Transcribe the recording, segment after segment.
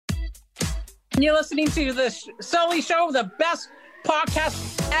and you're listening to the Shuli Show, the best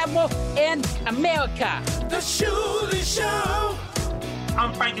podcast ever in America. The Shuli Show.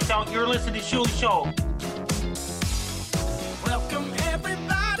 I'm Frank Adult. You're listening to Shuli Show. Welcome,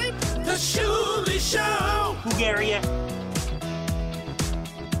 everybody. The Shuli Show. Bulgaria.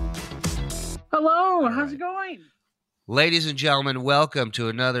 Hello, how's it going? Ladies and gentlemen, welcome to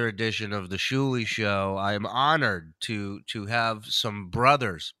another edition of the Shuli Show. I am honored to have some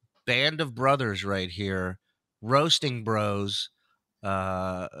brothers, band of brothers right here, roasting bros. Me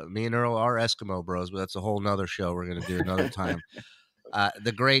and Earl are Eskimo bros, but that's a whole nother show we're going to do another time.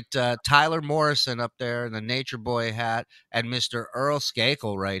 The great Tyler Morrison up there in the Nature Boy hat, and Mr. Earl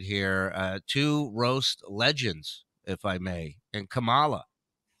Skakel right here, two roast legends, if I may, and Kamala.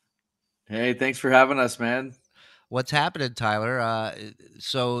 Hey, thanks for having us, man. What's happening, Tyler?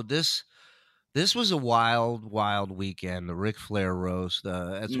 So this was a wild weekend, the Ric Flair roast.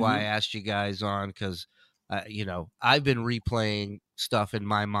 That's why I asked you guys on, because, I've been replaying stuff in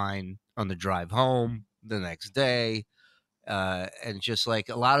my mind on the drive home the next day. And just like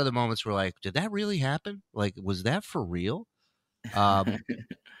a lot of the moments were like, did that really happen? Like, was that for real?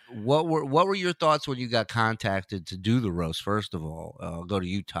 What were your thoughts when you got contacted to do the roast? First of all, I'll go to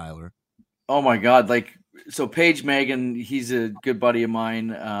you, Tyler. Oh my God. So Paige Megan, he's a good buddy of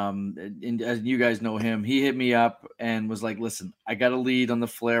mine. And as you guys know him, he hit me up and was like, listen, I got a lead on the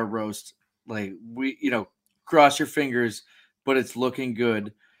Flair roast. Like, cross your fingers, but it's looking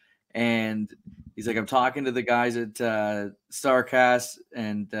good. And he's like, I'm talking to the guys at Starcast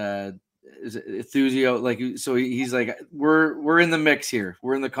and Ethusio. So he's like, we're in the mix here.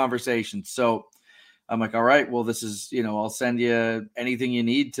 We're in the conversation. So I'm like, all right, well, this is, I'll send you anything you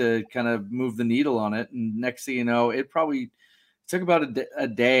need to kind of move the needle on it. And next thing you know, it probably took about a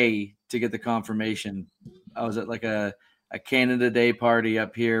day to get the confirmation. I was at like a Canada Day party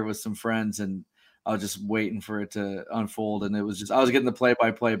up here with some friends, and I was just waiting for it to unfold. And it was just, I was getting the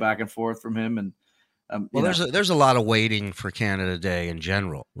play-by-play back and forth from him. And there's a lot of waiting for Canada Day in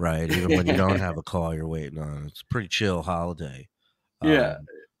general, right? Even when you don't have a call you're waiting on. It's a pretty chill holiday. Yeah.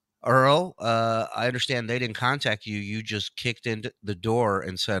 Earl, I understand they didn't contact you. You just kicked in the door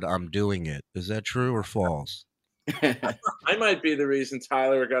and said, I'm doing it. Is that true or false? I might be the reason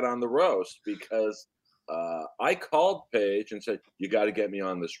Tyler got on the roast, because I called Paige and said, you got to get me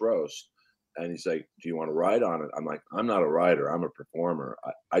on this roast. And he's like, do you want to ride on it? I'm like, I'm not a rider. I'm a performer.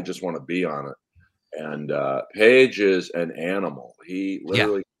 I just want to be on it. And Paige is an animal. He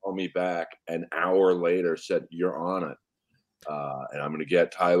literally called me back an hour later, said, you're on it. And I'm going to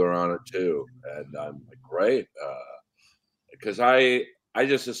get Tyler on it too. And I'm like, great. Because I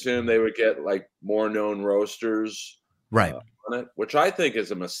just assumed they would get like more known roasters right on it, which I think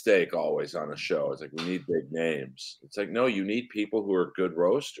is a mistake always on a show. It's like, we need big names. It's like, no, you need people who are good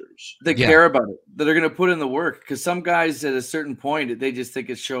roasters. They care about it, that are going to put in the work. Because some guys at a certain point, they just think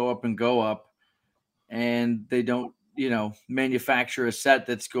it's show up and go up. And they don't, manufacture a set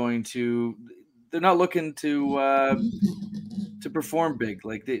that's going to, they're not looking to perform big.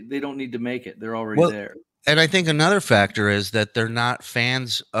 Like they don't need to make it. They're already there. And I think another factor is that they're not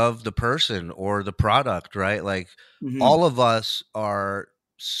fans of the person or the product, right? Like all of us are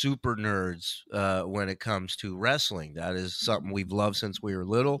super nerds when it comes to wrestling. That is something we've loved since we were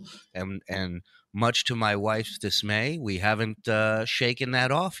little. And much to my wife's dismay, we haven't shaken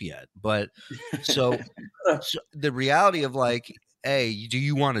that off yet. But so the reality of like, hey, do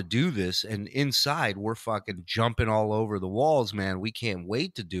you want to do this? And inside, we're fucking jumping all over the walls, man. We can't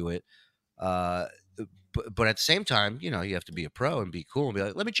wait to do it. But at the same time, you have to be a pro and be cool and be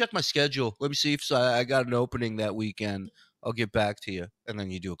like, let me check my schedule. Let me see if I got an opening that weekend. I'll get back to you. And then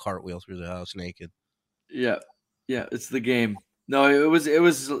you do a cartwheel through the house naked. Yeah. Yeah. It's the game. No, it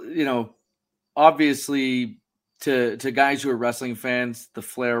was, obviously to guys who are wrestling fans, the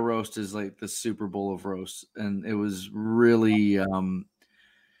Flair roast is like the Super Bowl of roasts. And it was really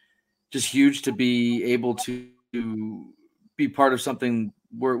just huge to be able to be part of something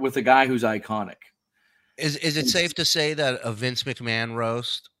with a guy who's iconic. Is it safe to say that a Vince McMahon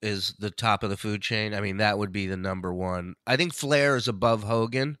roast is the top of the food chain? I mean, that would be the number one. I think Flair is above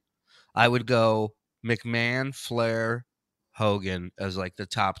Hogan. I would go McMahon, Flair, Hogan as like the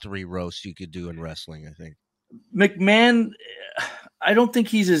top three roasts you could do in wrestling, I think. McMahon, I don't think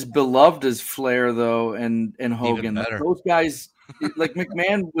he's as beloved as Flair, though, and Hogan. Those guys, like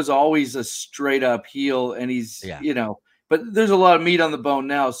McMahon was always a straight up heel, and he's, but there's a lot of meat on the bone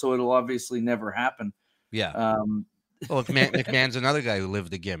now, so it'll obviously never happen. Yeah. Well, McMahon's another guy who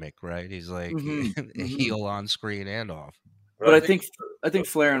lived the gimmick, right? He's like a heel on screen and off. But I think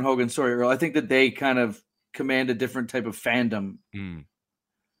Flair and Hogan, sorry, Earl, I think that they kind of command a different type of fandom.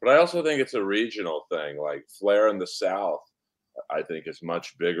 But I also think it's a regional thing. Like Flair in the South, I think is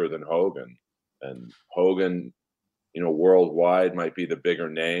much bigger than Hogan. And Hogan, worldwide might be the bigger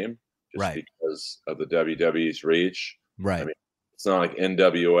name just Right. because of the WWE's reach. I Right. mean, it's not like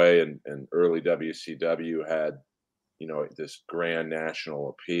NWA and early WCW had, this grand national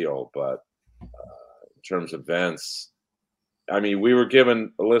appeal. But in terms of Vince, I mean, we were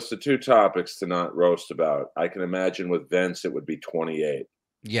given a list of 2 topics to not roast about. I can imagine with Vince, it would be 28.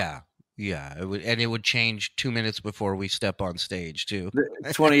 Yeah. Yeah. It would change 2 minutes before we step on stage too.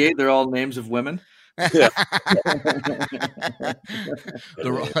 28, they're all names of women. Yeah.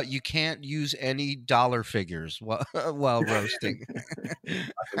 You can't use any dollar figures while roasting.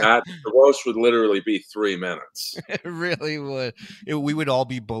 The roast would literally be 3 minutes. It really would. We would all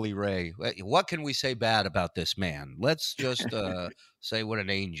be Bully Ray. What can we say bad about this man? Let's just say what an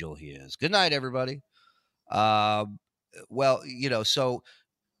angel he is. Good night, everybody. Well, so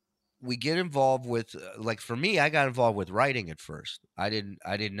we get involved with like for me, I got involved with writing at first. I didn't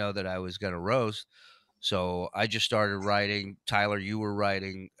know that I was going to roast. So I just started writing. Tyler, you were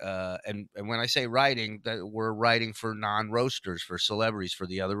writing, and when I say writing, that we're writing for non-roasters, for celebrities, for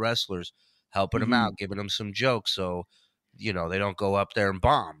the other wrestlers, helping them out, giving them some jokes, so they don't go up there and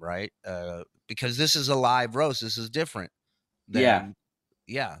bomb, right? Because this is a live roast. This is different than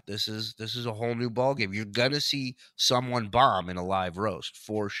this is a whole new ballgame. You're gonna see someone bomb in a live roast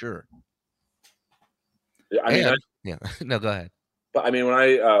for sure. Yeah, I mean, no, go ahead. But I mean, when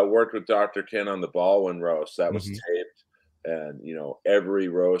I worked with Dr. Ken on the Baldwin roast, that was Mhm. taped, and every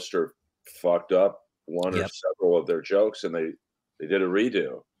roaster fucked up one or Yep. several of their jokes, and they did a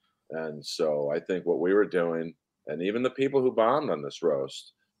redo. And so I think what we were doing, and even the people who bombed on this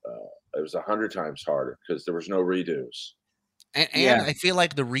roast, it was 100 times harder because there was no redos. And I feel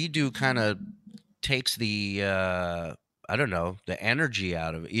like the redo kind of takes the I don't know, the energy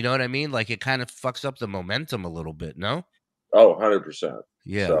out of it. You know what I mean? Like it kind of fucks up the momentum a little bit, no? Oh, 100%.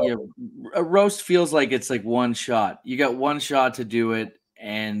 Yeah. So, Yeah, a roast feels like it's like one shot. You got one shot to do it,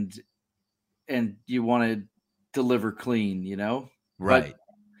 and you want to deliver clean, Right.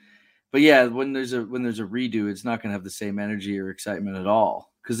 But yeah, when there's a redo, it's not going to have the same energy or excitement at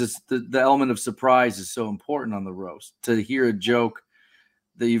all because it's the element of surprise is so important on the roast. To hear a joke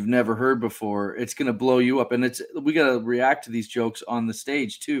that you've never heard before, it's going to blow you up, and we got to react to these jokes on the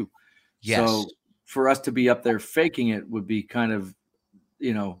stage too. Yes. So for us to be up there faking it would be kind of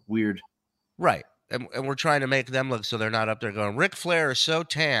weird. Right. And we're trying to make them look so they're not up there going, Ric Flair is so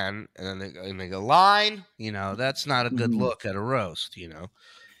tan, and then they go, line, that's not a good look at a roast,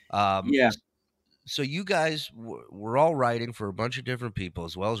 Yeah. So you guys we're all writing for a bunch of different people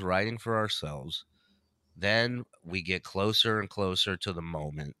as well as writing for ourselves. Then we get closer and closer to the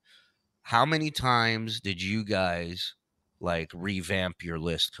moment. How many times did you guys like revamp your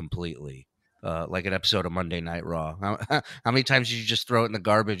list completely? Like an episode of Monday Night Raw. How many times did you just throw it in the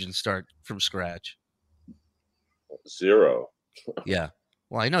garbage and start from scratch? 0. Yeah.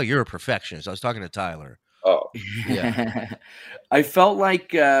 Well, I know you're a perfectionist. I was talking to Tyler. Oh, Yeah. I felt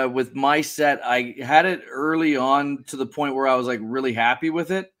like with my set, I had it early on to the point where I was like really happy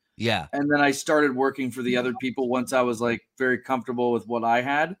with it. Yeah. And then I started working for the other people once I was like very comfortable with what I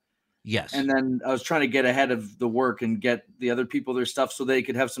had. Yes. And then I was trying to get ahead of the work and get the other people their stuff so they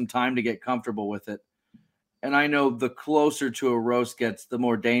could have some time to get comfortable with it. And I know the closer to a roast gets, the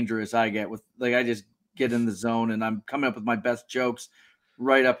more dangerous I get with I just get in the zone and I'm coming up with my best jokes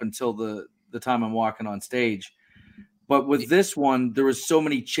right up until the time I'm walking on stage. But with this one, there was so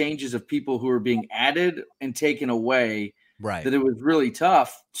many changes of people who were being added and taken away that it was really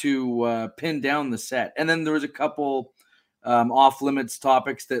tough to pin down the set. And then there was a couple off limits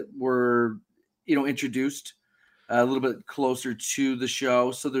topics that were, introduced a little bit closer to the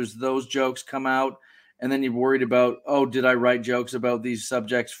show. So there's those jokes come out. And then you're worried about, did I write jokes about these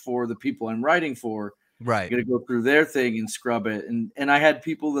subjects for the people I'm writing for? Right. You got to go through their thing and scrub it. And I had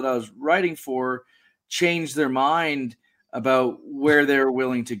people that I was writing for change their mind about where they're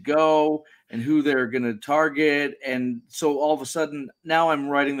willing to go and who they're going to target. And so all of a sudden, now I'm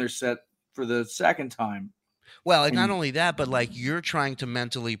writing their set for the second time. Well, and not only that, but like you're trying to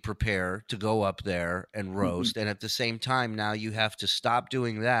mentally prepare to go up there and roast. And at the same time, now you have to stop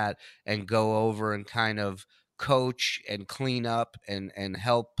doing that and go over and kind of coach and clean up and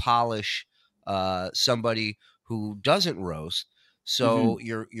help polish somebody who doesn't roast. So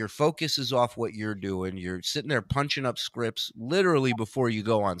your focus is off what you're doing. You're sitting there punching up scripts literally before you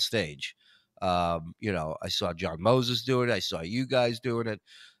go on stage. I saw John Moses do it. I saw you guys doing it.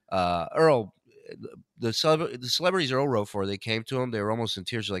 Earl, the celebrities Earl wrote for, they came to him. They were almost in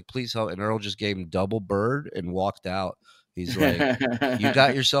tears. They're like, please help. And Earl just gave him double bird and walked out. He's like, you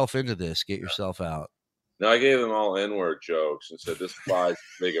got yourself into this. Get yourself out. No, I gave them all N-word jokes and said, this applies to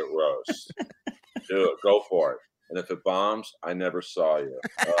big at roast. Do it. Go for it. And if it bombs, I never saw you.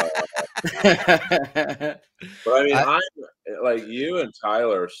 But I mean, I'm like you and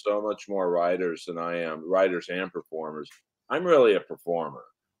Tyler are so much more writers than I am, writers and performers. I'm really a performer.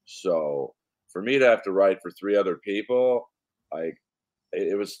 So for me to have to write for 3 other people, like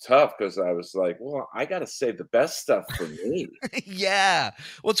it was tough because I was like, well, I got to save the best stuff for me. Yeah.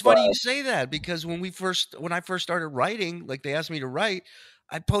 Well, it's funny you say that because when I first started writing, like they asked me to write,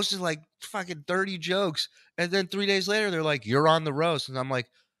 I posted like fucking 30 jokes. And then 3 days later, they're like, you're on the roast. And I'm like,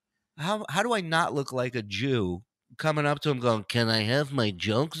 how do I not look like a Jew coming up to him going, can I have my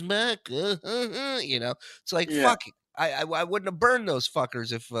jokes back? You know, it's like, Yeah. fuck it. I wouldn't have burned those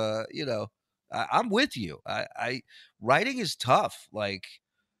fuckers if, you know, I'm with you. Writing is tough. Like,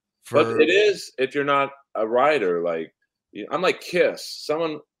 But it is if you're not a writer. Like I'm like Kiss.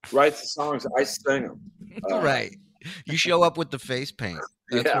 Someone writes the songs, I sing them. Right. You show up with the face paint.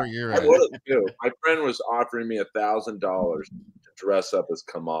 That's where you're at. I would have too. My friend was offering me $1,000 to dress up as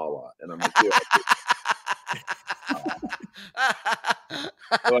Kamala, and I'm like, dude,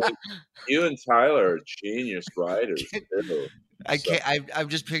 like, you and Tyler are genius writers too. I can't. I'm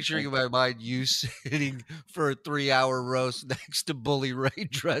just picturing in my mind you sitting for a 3-hour roast next to Bully Ray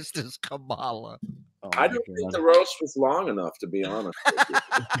dressed as Kamala. Oh I don't think the roast was long enough, to be honest with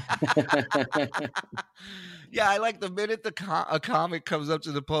you. Yeah, I like the minute a comic comes up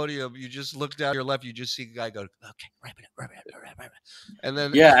to the podium, you just look down your left, you just see a guy go, okay, wrap it up. And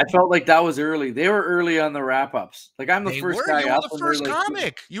then I felt like that was early. They were early on the wrap ups. Like I'm the first guy you up. were the first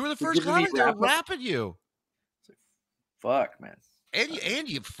comic. You were the first comic. They were rapping you. Fuck, man. And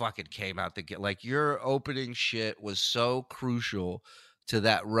you fucking came out to get like your opening shit was so crucial to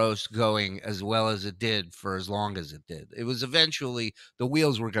that roast going as well as it did for as long as it did. It was eventually the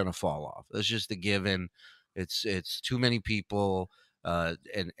wheels were going to fall off. It's just a given. It's too many people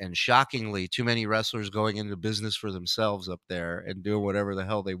and shockingly too many wrestlers going into business for themselves up there and doing whatever the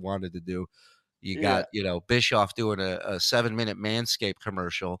hell they wanted to do. You got, you know, Bischoff doing a 7-minute Manscaped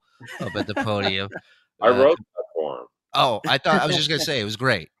commercial up at the podium. I wrote that for him. Oh, I was just gonna say it was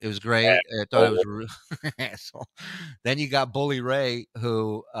great. It was great. I thought it was asshole. Then you got Bully Ray,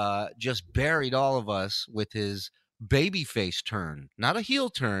 who just buried all of us with his babyface turn, not a heel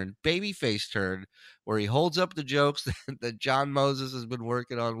turn, babyface turn, where he holds up the jokes that John Moses has been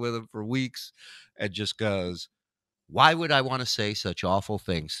working on with him for weeks, and just goes, "Why would I want to say such awful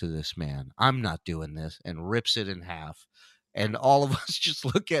things to this man? I'm not doing this," and rips it in half. And all of us just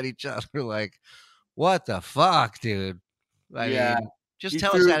look at each other like, what the fuck, dude? I mean, just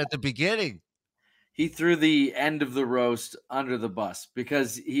tell us that at the beginning. He threw the end of the roast under the bus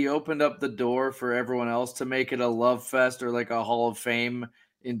because he opened up the door for everyone else to make it a love fest or like a Hall of Fame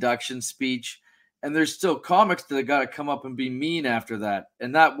induction speech. And there's still comics that got to come up and be mean after that.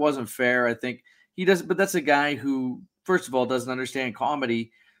 And that wasn't fair. I think he doesn't, but that's a guy who, first of all, doesn't understand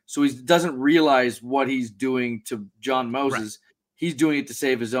comedy. So he doesn't realize what he's doing to John Moses. Right. He's doing it to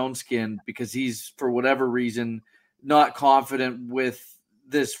save his own skin because he's, for whatever reason, not confident with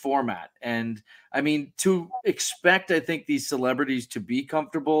this format. And I mean, to expect, I think, these celebrities to be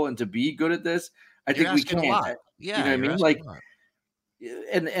comfortable and to be good at this, I think we can't. Yeah, you know what I mean? Like,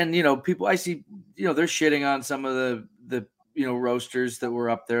 and you know, people I see, you know, they're shitting on some of the you know, roasters that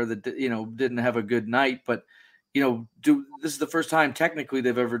were up there that, you know, didn't have a good night, but you know, this is the first time technically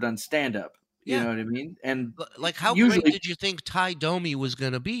they've ever done stand up. You know what I mean? And like, how great did you think Ty Domi was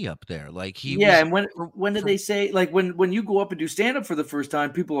going to be up there? Like he was, and when did they say, like, when you go up and do stand up for the first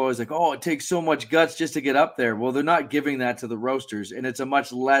time, people are always like, oh, it takes so much guts just to get up there. Well, they're not giving that to the roasters, and it's a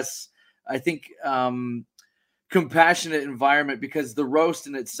much less, I think, compassionate environment because the roast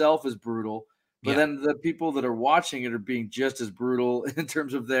in itself is brutal, but then the people that are watching it are being just as brutal in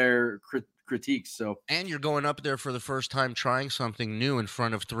terms of their critiques. So, and you're going up there for the first time trying something new in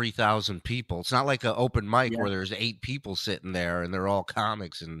front of 3,000 people. It's not like an open mic where there's 8 people sitting there and they're all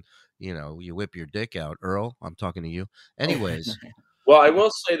comics and, you know, you whip your dick out. Earl, I'm talking to you. Anyways. Well, I will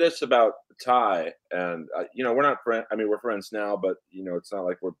say this about Ty, and you know, we're not friends. I mean, we're friends now, but you know, it's not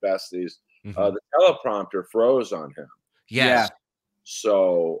like we're besties. The teleprompter froze on him. Yes. Yeah.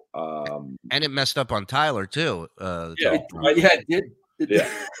 So, and it messed up on Tyler too. It did. Yeah.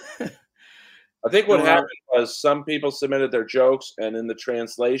 I think what happened was some people submitted their jokes, and in the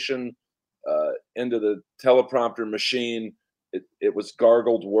translation into the teleprompter machine, it was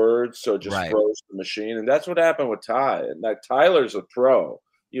gargled words, so it just froze the machine. And that's what happened with Ty. And that Tyler's a pro.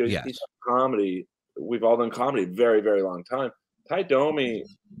 You know, he's done comedy. We've all done comedy a very, very long time. Ty Domi,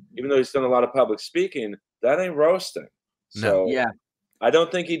 even though he's done a lot of public speaking, that ain't roasting. So Yeah. I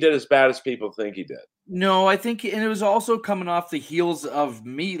don't think he did as bad as people think he did. No, I think, and it was also coming off the heels of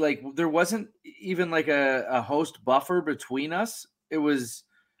me. Like there wasn't even like a host buffer between us. It was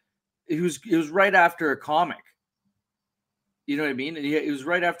right after a comic. You know what I mean? And it was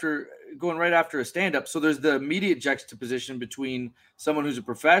going right after a stand-up. So there's the immediate juxtaposition between someone who's a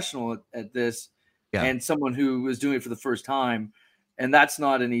professional at this and someone who is doing it for the first time. And that's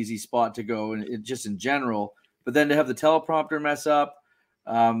not an easy spot to go, and just in general. But then to have the teleprompter mess up,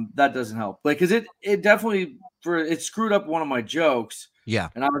 that doesn't help. Like, because it definitely it screwed up one of my jokes. Yeah.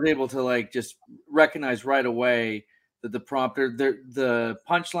 And I was able to like just recognize right away that the prompter, the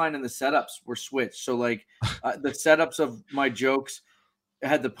punchline and the setups were switched. So like the setups of my jokes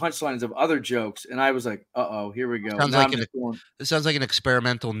had the punchlines of other jokes, and I was like, "Uh-oh, here we go." It sounds like an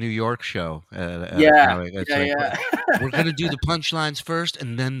experimental New York show. Yeah. We're gonna do the punchlines first,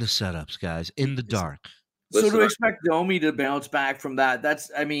 and then the setups, guys, in the dark. So to expect Domi to bounce back from that,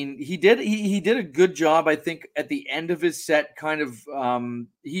 he did a good job. I think at the end of his set, kind of,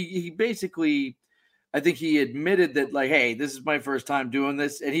 he basically, I think he admitted that like, hey, this is my first time doing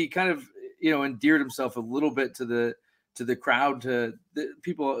this, and he kind of, endeared himself a little bit to the crowd.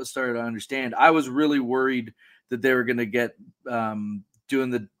 People started to understand. I was really worried that they were going to get doing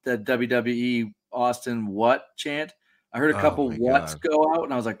the WWE Austin what chant. I heard a couple whats go out,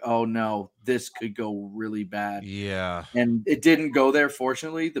 and I was like, oh no, this could go really bad. Yeah. And it didn't go there,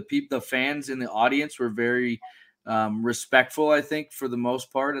 fortunately. The fans in the audience were very respectful, I think, for the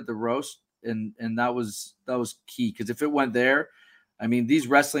most part at the roast. And that was key, because if it went there, I mean, these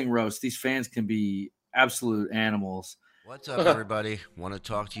wrestling roasts, these fans can be absolute animals. What's up, everybody? Want to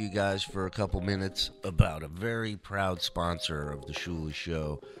talk to you guys for a couple minutes about a very proud sponsor of the Shuli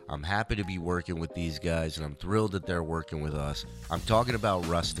Show. I'm happy to be working with these guys, and I'm thrilled that they're working with us. I'm talking about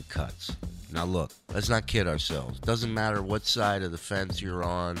Rustic Cuts. Now, look, let's not kid ourselves. Doesn't matter what side of the fence you're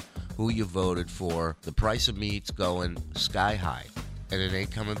on, who you voted for, the price of meat's going sky high, and it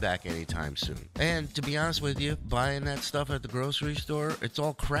ain't coming back anytime soon. And to be honest with you, buying that stuff at the grocery store, it's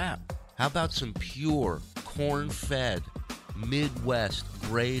all crap. How about some pure, corn-fed, Midwest,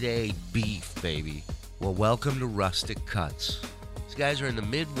 grade A beef, baby? Well, welcome to Rustic Cuts. These guys are in the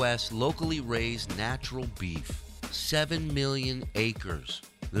Midwest, locally raised natural beef. 7 million acres.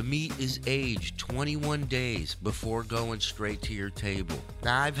 The meat is aged 21 days before going straight to your table.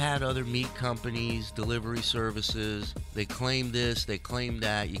 Now, I've had other meat companies, delivery services. They claim this, they claim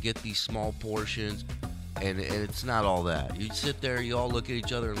that. You get these small portions. And it's not all that. You sit there, you all look at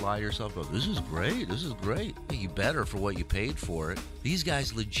each other and lie to yourself, go, this is great, this is great. You better for what you paid for it. These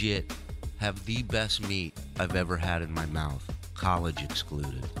guys legit have the best meat I've ever had in my mouth, college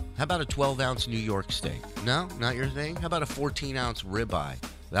excluded. How about a 12-ounce New York steak? No, not your thing? How about a 14-ounce ribeye?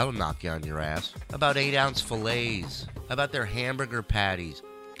 That'll knock you on your ass. How about 8-ounce fillets? How about their hamburger patties?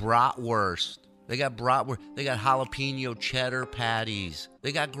 Bratwurst. They got bratwurst. They got jalapeno cheddar patties.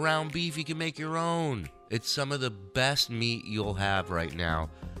 They got ground beef you can make your own. It's some of the best meat you'll have right now.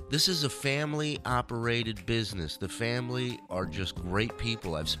 This is a family-operated business. The family are just great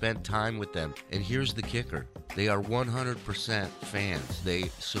people. I've spent time with them. And here's the kicker. They are 100% fans. They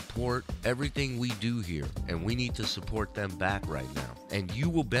support everything we do here, and we need to support them back right now. And you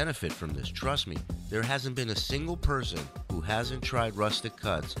will benefit from this. Trust me. There hasn't been a single person who hasn't tried Rustic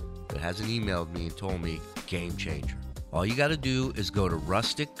Cuts that hasn't emailed me and told me, game changer. All you got to do is go to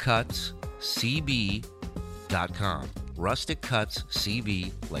rusticcutscb.com. Rustic Cuts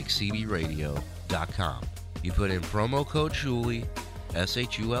CB, like CB Radio.com. You put in promo code Shuli,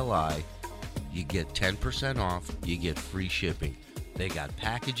 SHULI, you get 10% off, you get free shipping. They got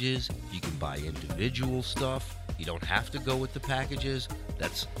packages, you can buy individual stuff. You don't have to go with the packages.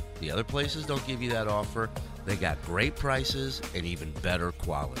 The other places don't give you that offer. They got great prices and even better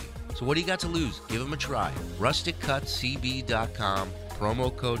quality. So what do you got to lose? Give them a try. RusticCutsCB.com,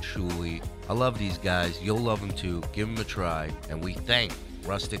 promo code Shuli. I love these guys. You'll love them too. Give them a try. And we thank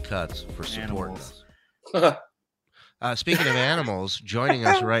Rustic Cuts for supporting us. Speaking of animals, joining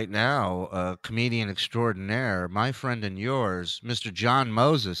us right now, comedian extraordinaire, my friend and yours, Mr. John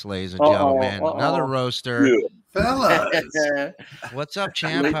Moses, ladies and gentlemen. Another roaster. Yeah. Fellas. What's up,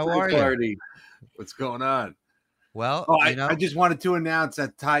 champ? How are you? What's going on? Well, I just wanted to announce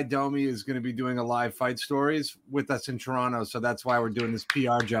that Ty Domi is going to be doing a live Fight Stories with us in Toronto, so that's why we're doing this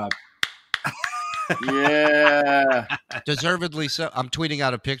PR job. Yeah. Deservedly so. I'm tweeting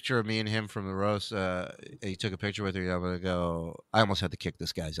out a picture of me and him from the roast. He took a picture with me. I'm going to go, I almost had to kick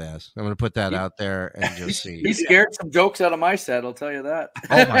this guy's ass. I'm going to put that out there and just see. He scared some jokes out of my set, I'll tell you that.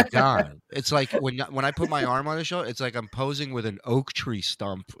 Oh, my God. It's like when I put my arm on the show, it's like I'm posing with an oak tree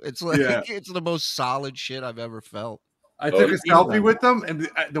stump. It's like It's the most solid shit I've ever felt. I Oh, took a yeah. selfie with them, and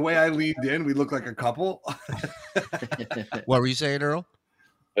the way I leaned in, we looked like a couple. What were you saying, Earl?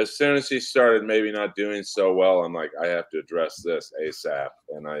 As soon as he started maybe not doing so well, I'm like, I have to address this ASAP.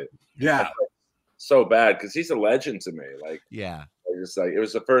 And I Yeah. so bad because he's a legend to me. Like, Yeah. I just like it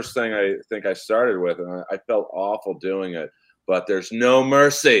was the first thing I think I started with, and I felt awful doing it. But there's no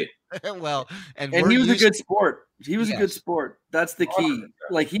mercy. Well, and And we're he was a used- good sport. He was a good Yes. sport. That's the key. 100%.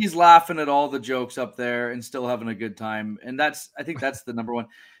 Like he's laughing at all the jokes up there and still having a good time. And I think that's the number one.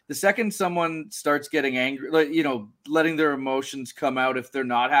 The second someone starts getting angry, like, letting their emotions come out if they're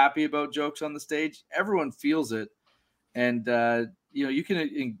not happy about jokes on the stage, everyone feels it. And you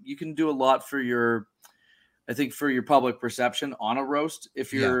can do a lot for your public perception on a roast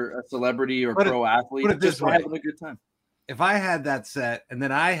if you're a celebrity or pro athlete, put it just this by way. having a good time. If I had that set and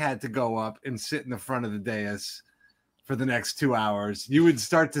then I had to go up and sit in the front of the dais for the next 2 hours, you would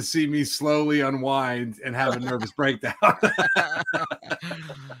start to see me slowly unwind and have a nervous breakdown.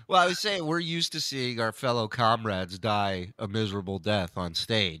 Well, I was saying we're used to seeing our fellow comrades die a miserable death on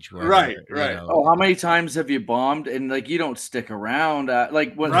stage. whether, Right, you right. know- Oh, how many times have you bombed and like you don't stick around?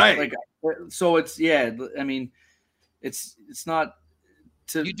 Right. So it's I mean, it's not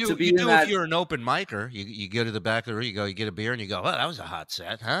to You do, to be you in do that. if you're an open micer. You go to the back of the room, you get a beer, and you go, "Well, that was a hot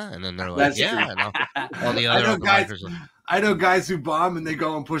set, huh?" And then they're like, That's "Yeah." true. And all the other open micers, I know guys who bomb and they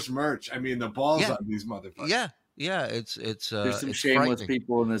go and push merch. I mean, the balls Yeah. on these motherfuckers. yeah. It's There's some it's shameless frightening.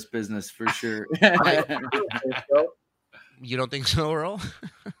 people in this business for sure. You don't think so, Earl?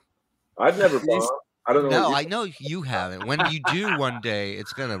 I've never bombed. I don't know. No, what I know you haven't. When you do one day,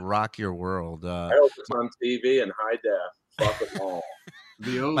 it's gonna rock your world. I hope it's on TV and high def. Fuck them all.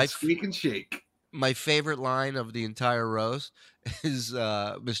 The old My- squeak and shake. My favorite line of the entire roast is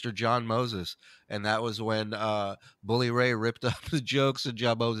Mr. John Moses, and that was when Bully Ray ripped up the jokes, and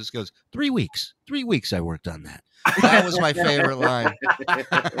John Moses goes, 3 weeks. 3 weeks I worked on that. That was my favorite line.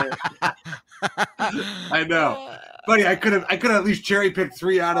 I know. Buddy, I could have at least cherry picked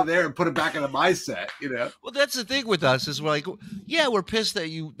 3 out of there and put it back into my set, Well, that's the thing with us is we're like, yeah, we're pissed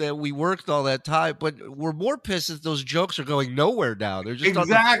that we worked all that time, but we're more pissed that those jokes are going nowhere now. They're just on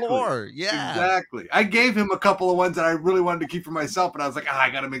the floor. Yeah, Exactly. I gave him a couple of ones that I really wanted to keep for myself, but I was like, I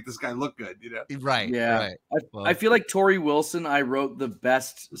got to make this guy look good, right. Yeah. Right. I feel like Tori Wilson, I wrote the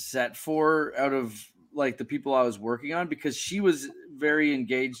best set for out of like the people I was working on because she was very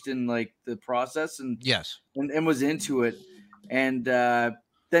engaged in like the process and Yes. and was into it. And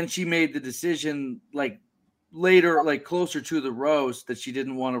then she made the decision like later, like closer to the roast, that she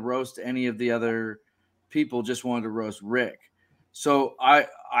didn't want to roast any of the other people, just wanted to roast Rick. So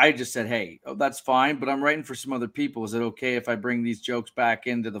I just said, hey, that's fine, but I'm writing for some other people. Is it okay if I bring these jokes back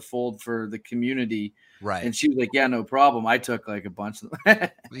into the fold for the community? Right. And she was like, yeah, no problem. I took like a bunch of them.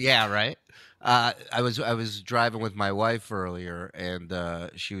 Yeah, right. I was driving with my wife earlier, and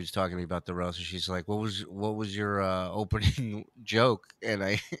she was talking to me about the roast, and she's like, "What was your opening joke?" And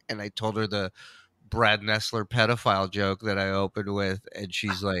I told her the Brad Nessler pedophile joke that I opened with, and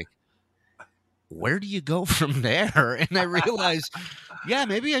she's like, "Where do you go from there?" And I realized, yeah,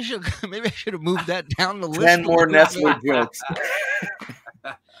 maybe I should have moved that down the list. 10 more Nessler jokes.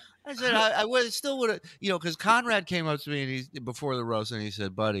 I said I would still would have, because Conrad came up to me and before the roast, and he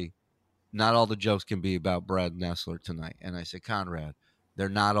said, "Buddy, not all the jokes can be about Brad Nessler tonight." And I said, "Conrad, they're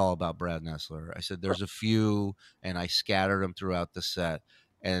not all about Brad Nessler." I said, "There's a few," and I scattered them throughout the set.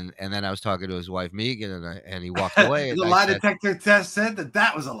 And then I was talking to his wife Megan, and he walked away. The and lie I said, detector test said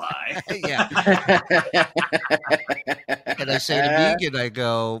that was a lie. yeah. And I say to Megan, I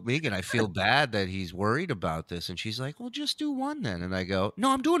go, "Megan, I feel bad that he's worried about this." And she's like, "Well, just do one then." And I go,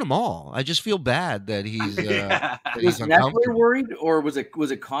 "No, I'm doing them all. I just feel bad that he's Yeah. that Was he's Nessler uncomfortable." worried, or was it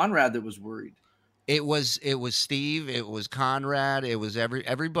Conrad that was worried? It was Steve, it was Conrad, it was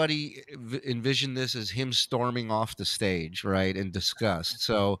everybody envisioned this as him storming off the stage, right, in disgust.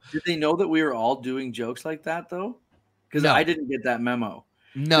 So Did they know that we were all doing jokes like that though? Because No. I didn't get that memo.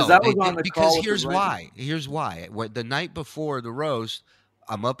 no, that they was on did- the because call with the here's writer. why. Here's why. The night before the roast,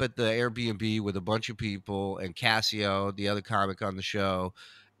 I'm up at the Airbnb with a bunch of people and Cassio, the other comic on the show,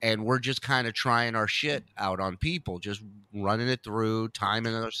 and we're just kind of trying our shit out on people, just running it through,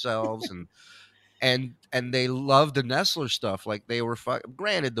 timing ourselves, and they loved the Nessler stuff. Like they were,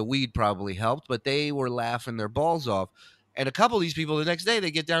 granted, the weed probably helped, but they were laughing their balls off. And a couple of these people, the next day,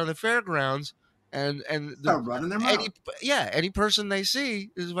 they get down to the fairgrounds, and Start running their mouth. any person they see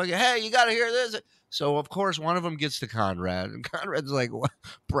is like, "Hey, you got to hear this." So of course, one of them gets to Conrad, and Conrad's like, "What?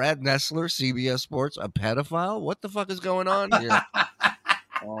 Brad Nessler, CBS Sports, a pedophile? What the fuck is going on here?"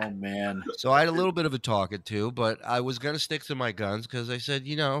 Oh man. So I had a little bit of a talking to, but I was gonna stick to my guns because I said,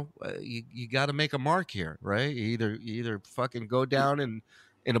 you got to make a mark here, right? You either fucking go down in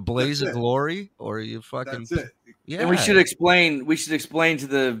a blaze That's of it. glory, or you fucking That's it. And we should explain to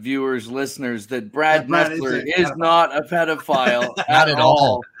the viewers, listeners, that Brad Brad is Nessler a is pedophile. not a pedophile not at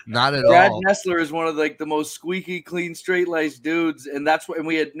all. Not at Brad all. Nessler is one of the most squeaky clean, straight-laced dudes, and that's what. And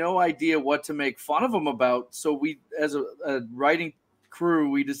we had no idea what to make fun of him about. So we, as a writing crew,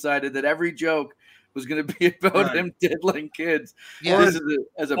 we decided that every joke was going to be about him diddling kids. Yeah. Or as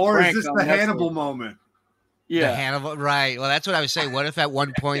a prank is this on the Nessler. Hannibal moment? Yeah, The Hannibal, right? Well, that's what I was saying. What if at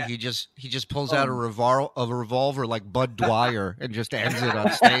one point he just pulls out a revolver like Bud Dwyer and just ends it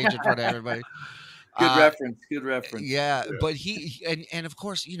on stage in front of everybody? Good reference. Yeah, but he and of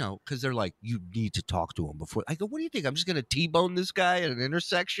course, because they're like, you need to talk to him before. I go, what do you think? I'm just gonna T-bone this guy at an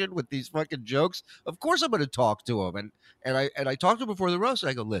intersection with these fucking jokes? Of course, I'm gonna talk to him, and I talked to him before the roast. And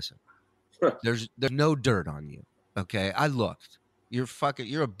I go, listen, there's no dirt on you. Okay, I looked. You're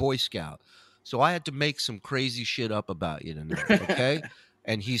a Boy Scout, so I had to make some crazy shit up about you tonight. Okay.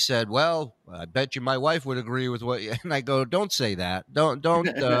 And he said, well, I bet you my wife would agree with what you. And I go, don't say that. Don't.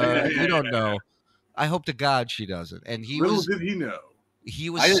 You don't know. I hope to God she doesn't. And Little did he know. he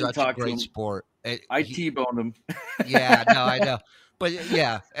was I didn't such a talk to great him. sport. I T-boned him. Yeah, no, I know. But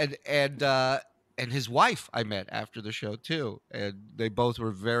yeah, and his wife I met after the show too, and they both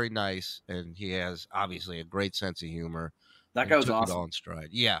were very nice. And he has obviously a great sense of humor. That guy was took it awesome. all in stride.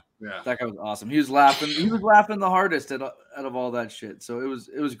 Yeah, That guy was awesome. He was laughing. He was laughing the hardest out of all that shit. So it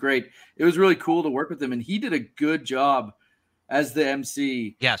was great. It was really cool to work with him, and he did a good job as the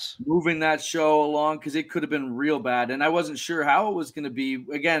MC. yes, Moving that show along, because it could have been real bad, and I wasn't sure how it was going to be.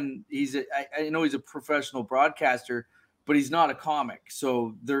 Again, I know he's a professional broadcaster, but he's not a comic,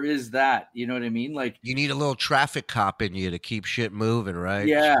 so there is that. You know what I mean? Like, you need a little traffic cop in you to keep shit moving, right?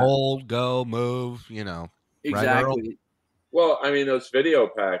 Yeah. Hold, go, move. exactly. Right, Well, I mean, those video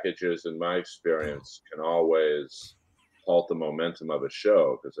packages, in my experience, can always halt the momentum of a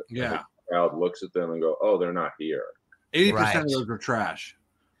show because the crowd looks at them and go, "Oh, they're not here." 80% of those are trash.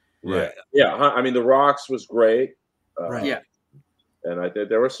 Right. Yeah. I mean, The Rocks was great. Yeah. And I think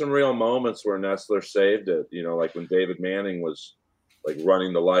there were some real moments where Nessler saved it. Like when David Manning was like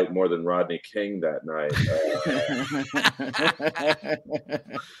running the light more than Rodney King that night.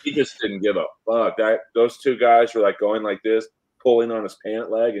 He just didn't give a fuck. Those two guys were like going like this, pulling on his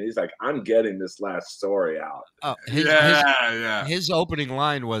pant leg, and he's like, "I'm getting this last story out." Oh, Yeah. his opening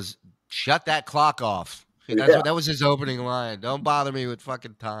line was, "Shut that clock off." That was his opening line. Don't bother me with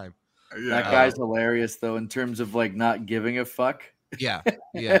fucking time. That guy's hilarious, though, in terms of like not giving a fuck. Yeah.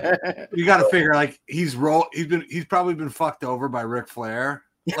 You got to figure like he's probably been fucked over by Ric Flair.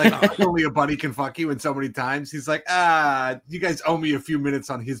 Like only a buddy can fuck you, and so many times he's like, you guys owe me a few minutes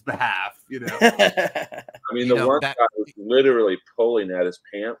on his behalf, I mean, the one guy was literally pulling at his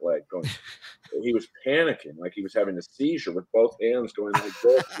pant leg, going. He was panicking, like he was having a seizure with both hands going like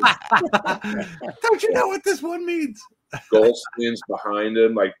this. Don't you know what this one means? Goldstein's behind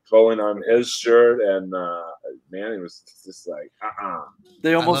him, like pulling on his shirt, and Manning was just like,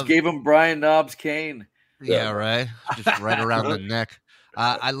 They almost gave him Brian Knobs Kane. Yeah, right. Just right around the neck.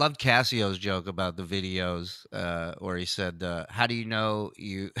 I loved Cassio's joke about the videos, where he said, "How do you know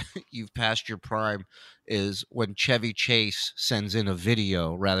you've passed your prime?" Is when Chevy Chase sends in a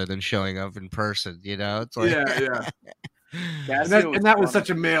video rather than showing up in person. It's like, yeah. And that was such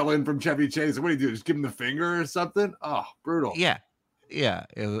a mail in from Chevy Chase. What do you do? Just give him the finger or something? Oh, brutal. Yeah.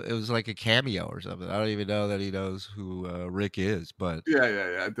 It was like a cameo or something. I don't even know that he knows who Rick is, but yeah.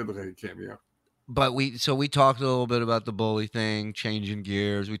 It did look like a cameo. But we talked a little bit about the bully thing, changing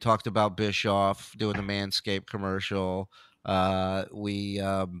gears. We talked about Bischoff doing the Manscaped commercial.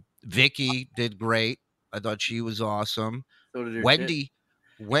 Vicky did great. I thought she was awesome. So did her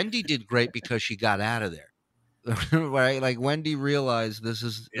Wendy did great because she got out of there. Right? Like Wendy realized this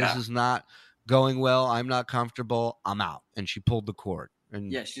is not going well. I'm not comfortable. I'm out. And she pulled the cord.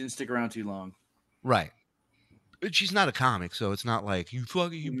 And she didn't stick around too long. Right. But she's not a comic, so it's not like you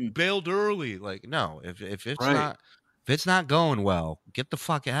bailed early. Like, no, if it's not going well, get the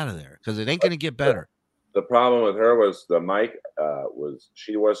fuck out of there because it ain't gonna get better. The problem with her was the mic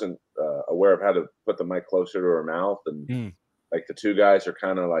she wasn't aware of how to put the mic closer to her mouth, and like the two guys are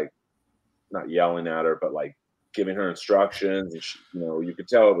kind of like not yelling at her, but like giving her instructions. And she, you could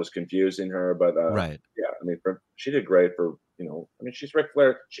tell it was confusing her. But right, yeah, I mean, she did great for I mean, she's Ric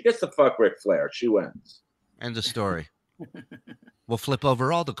Flair. She gets to fuck Ric Flair. She wins. End of story. We'll flip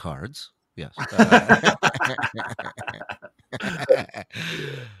over all the cards. Yes.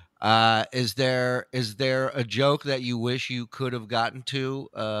 Is there a joke that you wish you could have gotten to?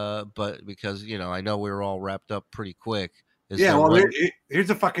 But because I know we were all wrapped up pretty quick. Yeah, well, here's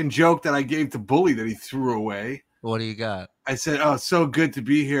a fucking joke that I gave to Bully that he threw away. What do you got? I said, "Oh, it's so good to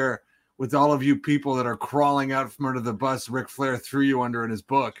be here with all of you people that are crawling out from under the bus Ric Flair threw you under in his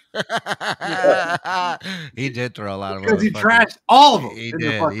book." He did throw a lot of because he trashed all of them. He in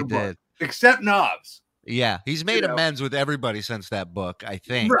did. the fucking He book, did. except Knobs. Yeah, he's made amends with everybody since that book, I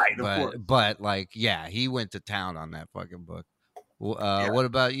think. Right, of course. But like, yeah, he went to town on that fucking book. What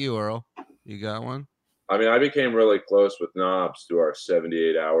about you, Earl? You got one? I mean, I became really close with Knobs through our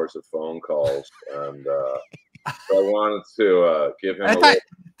 78 hours of phone calls, and I wanted to give him.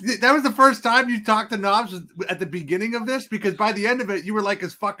 That was the first time you talked to Knobs at the beginning of this, because by the end of it, you were like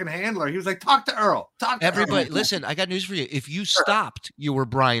his fucking handler. He was like, "Talk to Earl. Talk to everybody." Earl. Listen, I got news for you. If you stopped, you were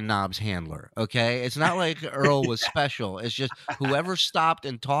Brian Knobs' handler. Okay, it's not like Earl was special. It's just whoever stopped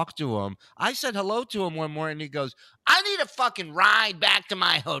and talked to him. I said hello to him one morning, and he goes, "I need a fucking ride back to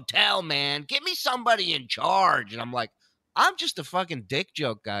my hotel, man. Get me somebody in charge." And I'm like, "I'm just a fucking dick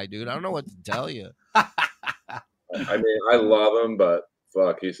joke guy, dude. I don't know what to tell you." I mean, I love him, but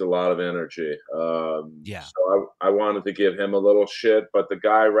fuck, he's a lot of energy. Yeah. So I wanted to give him a little shit, but the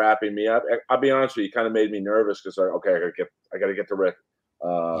guy wrapping me up, I'll be honest with you, he kind of made me nervous because I gotta get to Rick.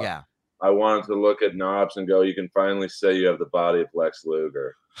 Yeah. I wanted to look at Knobs and go, "You can finally say you have the body of Lex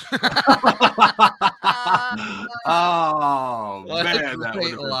Luger." Oh What a man, that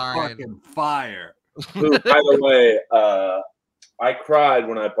great would have been line. fucking fire. Who, by the way, I cried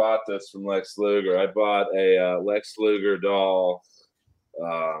when I bought this from Lex Luger. I bought a Lex Luger doll,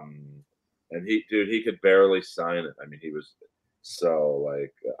 and he could barely sign it. I mean, he was so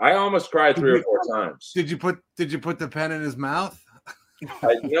like, I almost cried 3 or 4 times. Did you put the pen in his mouth?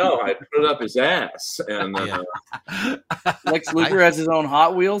 I put it up his ass, and Lex Luger has his own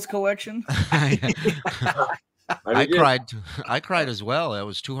Hot Wheels collection. I cried as well. That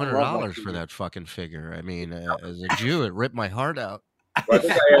was $200 for that fucking figure. I mean, as a Jew, it ripped my heart out. Well, I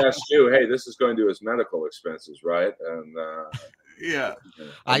think I asked you, "Hey, this is going to his medical expenses, right?" And yeah,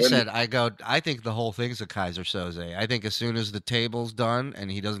 I think the whole thing's a Kaiser Soze. I think as soon as the table's done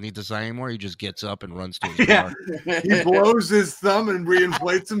and he doesn't need to sign anymore, he just gets up and runs to his car. He blows his thumb and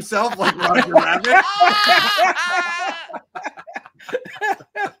reinflates himself like Roger Rabbit.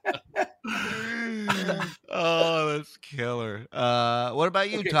 Oh, that's killer. What about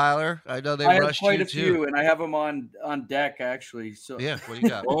you, Tyler? I know I rushed have quite you a few, and I have them on deck actually. So yeah, what do you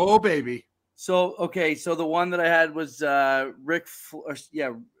got? Oh, baby. So so the one that I had was Rick.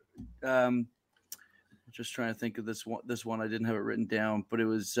 Just trying to think of this one. I didn't have it written down, but it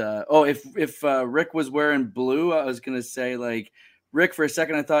was if Rick was wearing blue, I was gonna say like, Rick, for a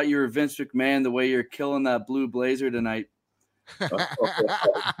second I thought you were Vince McMahon the way you're killing that blue blazer tonight.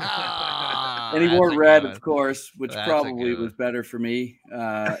 And he wore red, of course, which probably was better for me.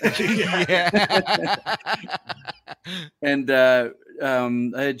 And I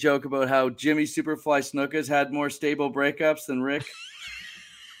had a joke about how Jimmy Superfly Snuka's had more stable breakups than Rick.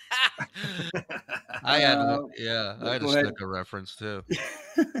 I had a Snuka reference too.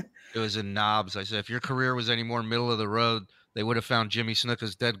 It was in Knobs. I said, if your career was any more middle of the road, they would have found Jimmy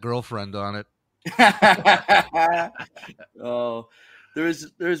Snuka's dead girlfriend on it. Oh,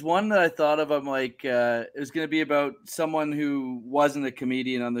 there's one that I thought of. I'm like, it was going to be about someone who wasn't a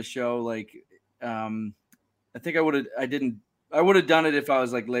comedian on the show. Like, I think I would have done it if I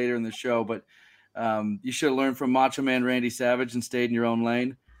was like later in the show, but you should have learned from Macho Man Randy Savage and stayed in your own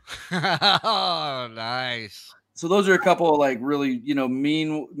lane. Oh, nice. So those are a couple of like really,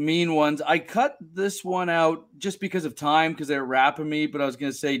 mean ones. I cut this one out just because of time, because they're rapping me, but I was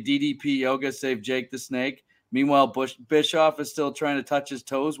going to say DDP Yoga saved Jake the Snake. Meanwhile, Bischoff is still trying to touch his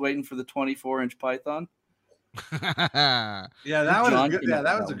toes, waiting for the 24-inch python. Yeah, that was good. Yeah,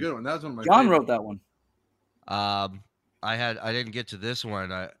 that was a good one. That was one of my John favorites. wrote that one. I didn't get to this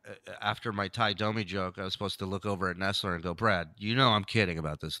one. After my Ty Domi joke, I was supposed to look over at Nestler and go, Brad, I'm kidding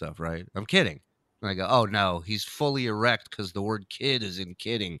about this stuff, right? I'm kidding. And I go, oh, no, he's fully erect because the word kid is in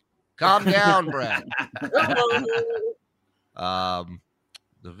kidding. Calm down, Brad.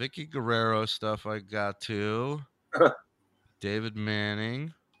 The Vicky Guerrero stuff I got to. David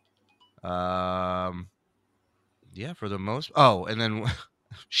Manning. Yeah, for the most. Oh, and then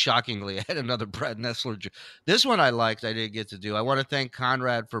shockingly, I had another Brad Nestler. This one I liked. I didn't get to do. I want to thank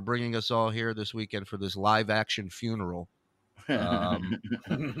Conrad for bringing us all here this weekend for this live action funeral.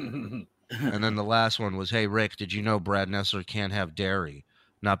 And then the last one was, hey, Rick, did you know Brad Nestler can't have dairy?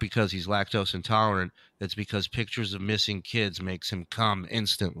 Not because he's lactose intolerant. It's because pictures of missing kids makes him come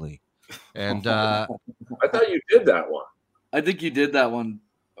instantly. And I thought you did that one. I think you did that one.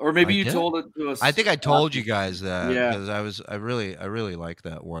 Or maybe I you did? told it to us. I think I told you guys that Yeah. because I really like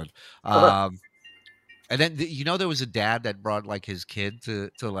that one. And then there was a dad that brought like his kid to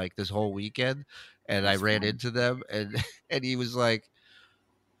like this whole weekend, and I ran into them, and and he was like,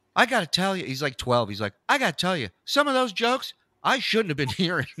 "I got to tell you," he's like 12. He's like, "I got to tell you, some of those jokes I shouldn't have been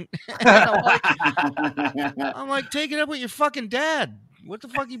hearing." And I'm like, take it up with your fucking dad. What the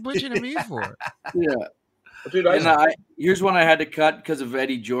fuck are you bitching at me for? Yeah. Dude, And here's one I had to cut because of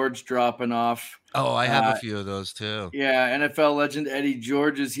Eddie George dropping off. Oh, I have a few of those too. Yeah, NFL legend Eddie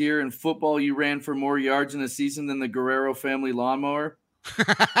George is here. In football, you ran for more yards in a season than the Guerrero family lawnmower.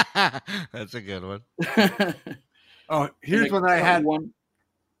 That's a good one. Oh, here's one I had.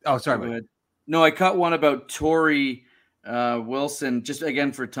 Oh, sorry. Go ahead. No, I cut one about Tori Wilson, just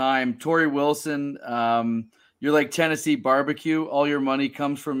again for time. Tori Wilson, you're like Tennessee barbecue. All your money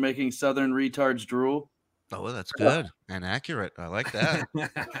comes from making Southern retards drool. Oh, well, that's good and accurate. I like that.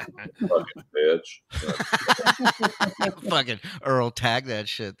 fucking bitch. Fucking Earl, tag that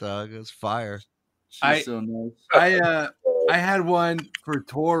shit, dog. It's fire. She's so nice. I had one for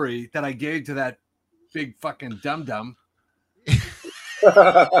Tori that I gave to that big fucking dum-dum.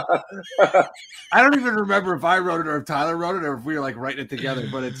 I don't even remember if I wrote it or if Tyler wrote it or if we were like writing it together,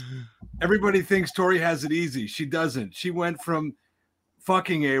 but it's everybody thinks Tori has it easy. She doesn't. She went from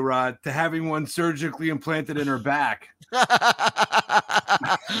fucking A-Rod to having one surgically implanted in her back. That's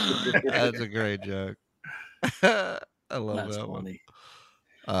a great joke. I love that funny.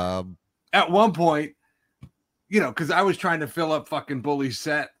 one. At one point, because I was trying to fill up fucking Bully's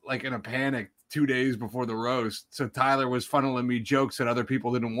set like in a panic 2 days before the roast. So Tyler was funneling me jokes that other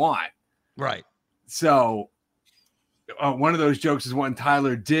people didn't want. Right. So one of those jokes is one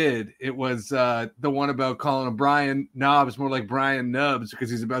Tyler did. It was the one about calling a Brian Knobs more like Brian Nubs because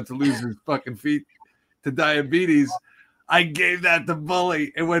he's about to lose his fucking feet to diabetes. I gave that to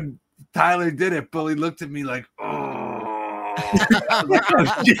Bully. And when Tyler did it, Bully looked at me like, I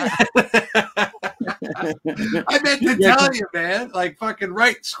meant to tell you, man. Like fucking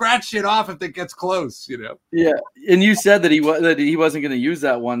scratch shit off if it gets close, Yeah, and you said that he wasn't going to use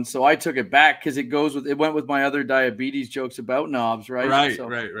that one, so I took it back because it went with my other diabetes jokes about knobs, right? Right, so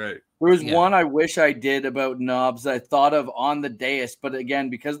right. There was one I wish I did about knobs that I thought of on the dais, but again,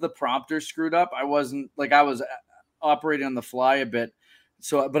 because the prompter screwed up, I was operating on the fly a bit.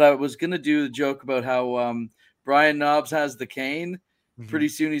 So, but I was going to do the joke about how Brian Knobs has the cane. Mm-hmm. Pretty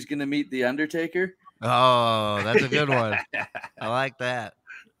soon he's going to meet the Undertaker. Oh, that's a good one. I like that.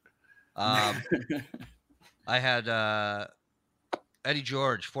 I had Eddie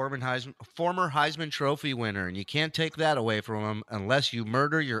George, former Heisman Trophy winner, and you can't take that away from him unless you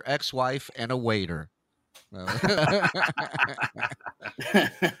murder your ex-wife and a waiter. And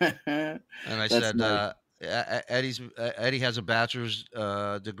I said, nice. Eddie has a bachelor's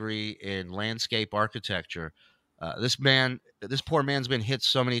degree in landscape architecture. This poor man's been hit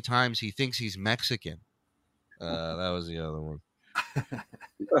so many times he thinks he's Mexican. That was the other one.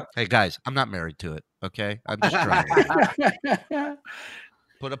 Hey guys, I'm not married to it. Okay, I'm just trying.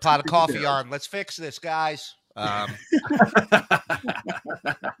 Put a pot of coffee on. Let's fix this, guys.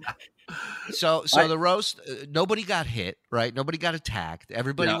 So the roast, nobody got hit, right? Nobody got attacked.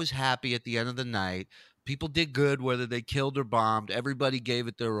 Everybody was happy at the end of the night. People did good, whether they killed or bombed. Everybody gave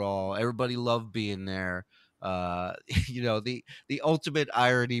it their all. Everybody loved being there. The ultimate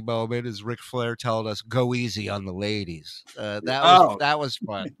irony moment is Ric Flair telling us, "Go easy on the ladies." That was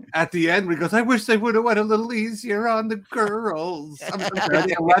fun. At the end, he goes, "I wish they would have went a little easier on the girls." Are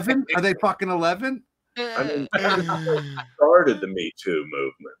they 11? Are they fucking 11? I mean, started the Me Too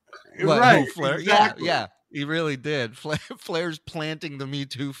movement. Right, Flair. Exactly. Yeah, he really did. Flair's planting the Me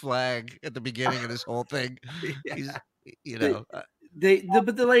Too flag at the beginning of this whole thing. He's,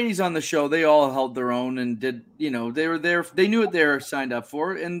 but the ladies on the show, they all held their own and did, they were there. They knew what they were signed up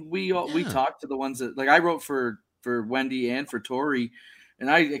for. And we talked to the ones that, like, I wrote for Wendy and for Tori, and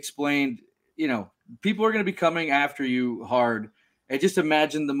I explained, people are going to be coming after you hard. I just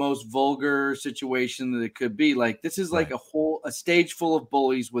imagine the most vulgar situation that it could be. Like, this is like a stage full of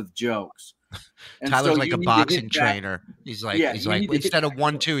bullies with jokes. And Tyler's like a boxing trainer. He's like, instead of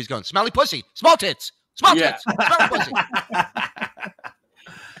 1-2, he's going, smelly pussy, small tits, smelly pussy.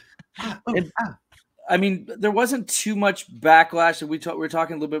 I mean, there wasn't too much backlash. We were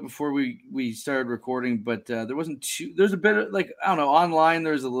talking a little bit before we started recording, but there wasn't there's a bit of, like, I don't know, online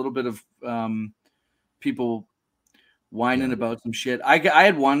there's a little bit of people whining about some shit. I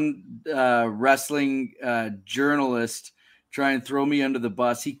had one wrestling journalist try and throw me under the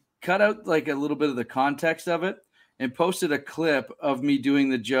bus. He cut out like a little bit of the context of it and posted a clip of me doing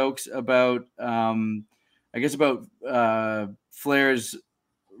the jokes about Flair's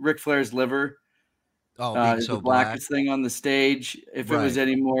Ric Flair's liver. being Is so the black. blackest thing on the stage. If it Right. was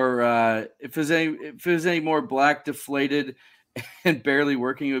any more, if it was any more black, deflated, and barely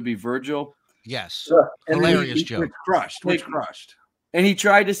working, it would be Virgil. Yes, And then hilarious joke. Which crushed. And he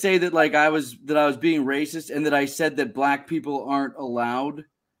tried to say that like I was being racist and that I said that black people aren't allowed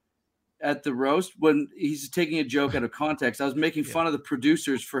at the roast when he's taking a joke out of context. I was making fun of the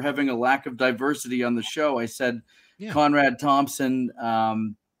producers for having a lack of diversity on the show. I said Conrad Thompson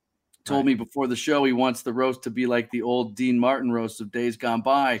told me before the show he wants the roast to be like the old Dean Martin roast of days gone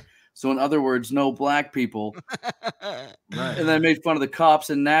by. So in other words, no black people. And then I made fun of the cops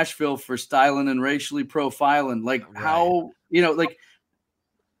in Nashville for styling and racially profiling. Like how, you know, like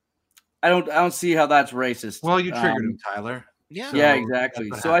I don't see how that's racist. Well, you triggered him, Tyler. Yeah. So Yeah, exactly.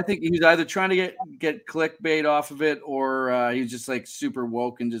 So I think he was either trying to get clickbait off of it, or he was just like super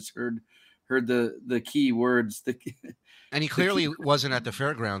woke and just heard the key words. And he clearly wasn't at the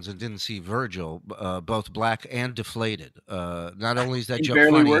fairgrounds and didn't see Virgil, both black and deflated. Not only is that joke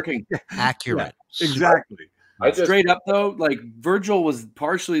barely funny, working, accurate. Exactly. Straight up though, like Virgil was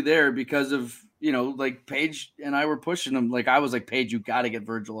partially there because of, you know, like Paige and I were pushing him. Like I was like, Paige, you got to get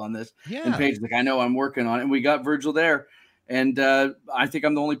Virgil on this. Yeah. And Paige's like, I know, I'm working on it. And we got Virgil there. And I think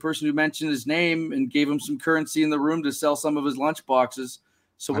I'm the only person who mentioned his name and gave him some currency in the room to sell some of his lunch boxes.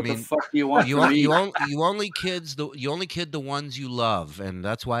 So what the fuck do you want from me? You only kid the ones you love, and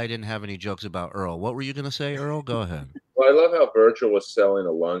that's why I didn't have any jokes about Earl. What were you gonna say, Earl? Go ahead. Well, I love how Virgil was selling a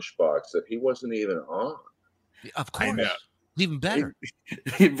lunchbox that he wasn't even on. Of course. Even better.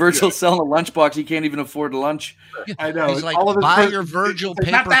 Virgil's selling a lunchbox. He can't even afford lunch. I know. He's like, buy your Virgil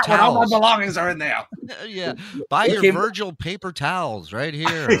paper not that towels. One, all my belongings are in there. Yeah. Buy your Virgil paper towels right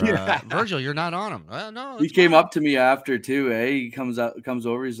here. Virgil, you're not on them. No. He came up to me after too. He comes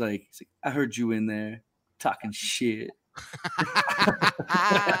over. He's like, I heard you in there talking shit.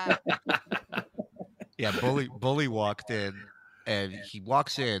 Yeah. Bully walked in. And he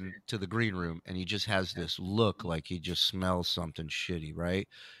walks in to the green room and he just has this look like he just smells something shitty, right?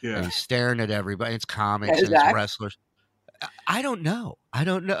 Yeah. And he's staring at everybody. It's comics and it's wrestlers. I don't know.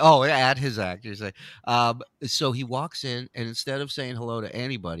 Oh, at his act. He's like, so he walks in and instead of saying hello to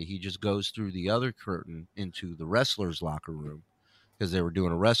anybody, he just goes through the other curtain into the wrestlers' locker room because they were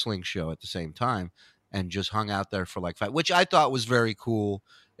doing a wrestling show at the same time and just hung out there for like 5, which I thought was very cool.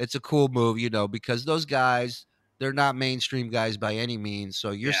 It's a cool move, you know, because those guys, they're not mainstream guys by any means. So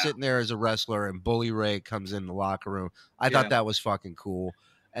you're sitting there as a wrestler and Bully Ray comes in the locker room. I thought that was fucking cool.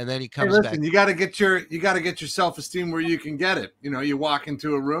 And then he comes back. You got to get your self-esteem where you can get it. You know, you walk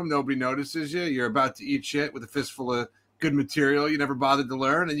into a room, nobody notices you. You're about to eat shit with a fistful of good material you never bothered to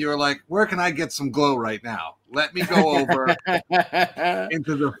learn. And you're like, where can I get some glow right now? Let me go over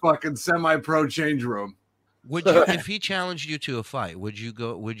into the fucking semi-pro change room. Would you, if he challenged you to a fight, would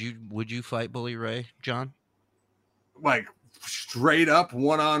you fight Bully Ray, John? Like straight up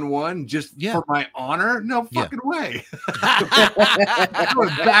one-on-one just for my honor? No fucking way. I would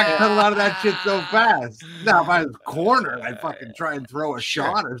backpedal out of that shit so fast. Now, if I was cornered, I'd fucking try and throw a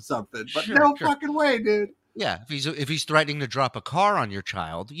shot or something. But fucking way, dude. Yeah, if he's threatening to drop a car on your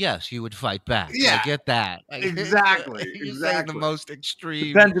child, yes, you would fight back. Yeah, I get that. Exactly. You're saying the most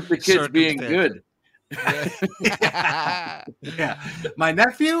extreme. Depends if the kid's being good. Yeah. My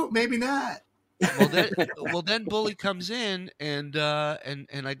nephew, maybe not. Well, then Bully comes in and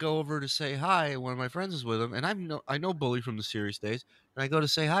I go over to say hi. One of my friends is with him, and I know Bully from the Serious Days, and I go to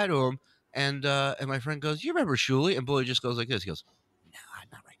say hi to him, and my friend goes, "You remember Shuli?" And Bully just goes like this. He goes, "No,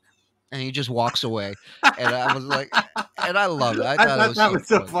 not right now," and he just walks away. And I was like, and I love it. I thought that was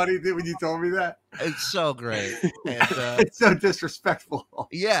so funny when you told me that. It's so great. And, it's so disrespectful.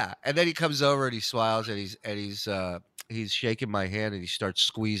 Yeah, and then he comes over and he smiles and he's shaking my hand and he starts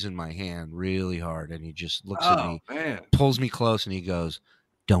squeezing my hand really hard and he just looks at me, pulls me close and he goes,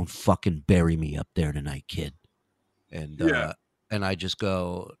 "Don't fucking bury me up there tonight, kid." And and I just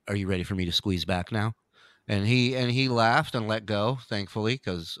go, "Are you ready for me to squeeze back now?" And he laughed and let go, thankfully,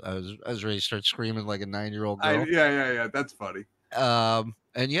 because I was ready to start screaming like a 9-year-old girl. Yeah, that's funny.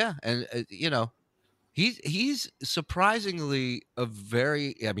 You know, he's surprisingly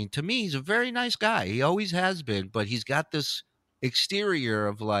to me, he's a very nice guy. He always has been, but he's got this exterior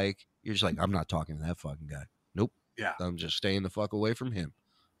of like, you're just like, I'm not talking to that fucking guy. Nope. Yeah. I'm just staying the fuck away from him.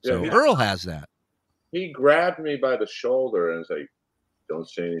 So Earl has that. He grabbed me by the shoulder and was like, "Don't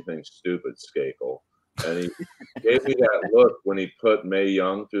say anything stupid, Skakel." And he gave me that look when he put Mae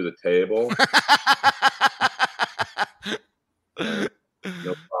Young through the table.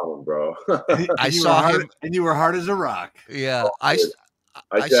 No problem, bro. I saw him, and you were hard as a rock. Yeah, I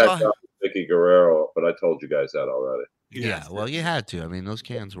saw him. Vicky Guerrero, but I told you guys that already. Yeah, well, you had to. I mean, those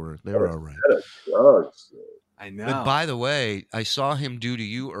cans were all right. Drugs. I know. But by the way, I saw him do to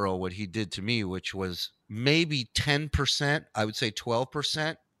you, Earl, what he did to me, which was maybe 10%, I would say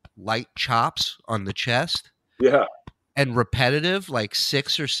 12% light chops on the chest Yeah. and repetitive, like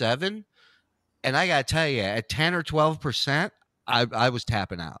 6 or 7. And I got to tell you, at 10 or 12%, I was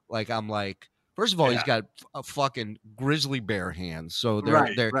tapping out. Like, I'm like, first of all, he's got a fucking grizzly bear hands. So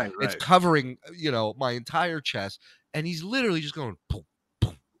Right. it's covering, my entire chest. And he's literally just going, boom,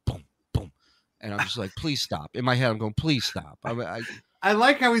 boom, boom, boom. And I'm just like, please stop. In my head, I'm going, please stop. I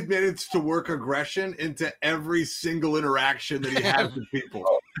like how he's managed to work aggression into every single interaction that he has with people.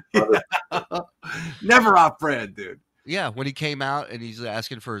 Never off brand, dude. Yeah, when he came out and he's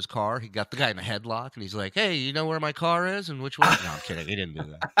asking for his car, he got the guy in a headlock and he's like, hey, you know where my car is and which way? No, I'm kidding. He didn't do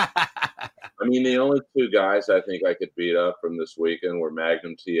that. I mean, the only 2 guys I think I could beat up from this weekend were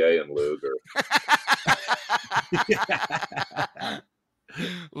Magnum TA and Luger.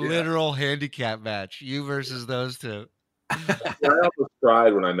 Literal handicap match. You versus those 2. I almost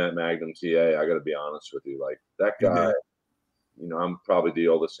cried when I met Magnum TA. I got to be honest with you. Like, that guy, I'm probably the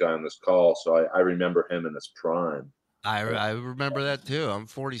oldest guy on this call, so I remember him in his prime. I remember that too. I'm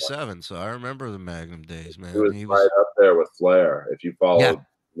 47, so I remember the Magnum days, man. He was right up there with Flair. If you followed,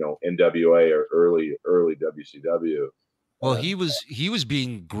 NWA or early WCW. Well, he was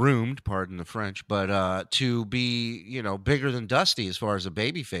being groomed, pardon the French, but to be, bigger than Dusty as far as a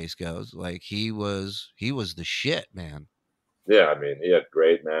babyface goes. Like he was the shit, man. Yeah, I mean, he had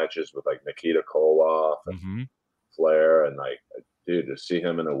great matches with like Nikita Koloff and Flair, and like, dude, to see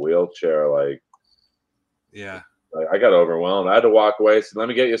him in a wheelchair, like, I got overwhelmed. I had to walk away. So let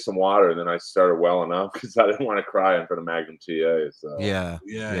me get you some water, and then I started welling up because I didn't want to cry in front of Magnum TA. So yeah.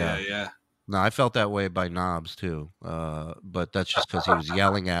 No, I felt that way by Knobs too, but that's just because he was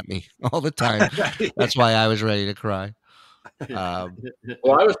yelling at me all the time. That's why I was ready to cry. Well,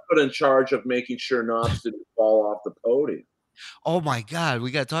 I was put in charge of making sure Knobs didn't fall off the podium. Oh my God,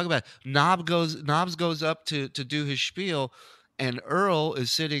 we got to talk about it. Knobs goes up to do his spiel, and Earl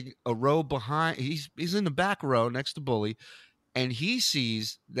is sitting a row behind. He's in the back row next to Bully, and he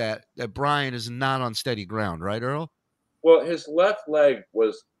sees that Brian is not on steady ground, right, Earl? Well, his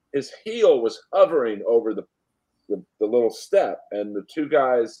his heel was hovering over the little step, and the 2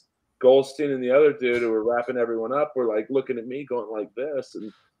 guys, Goldstein and the other dude who were wrapping everyone up, were like looking at me going like this,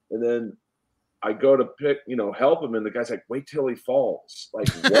 and then I go to help him, and the guy's like, wait till he falls. Like,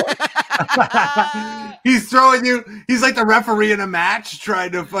 what? He's throwing you. He's like the referee in a match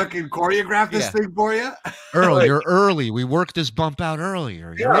trying to fucking choreograph this thing for you. Earl, you're early. We worked this bump out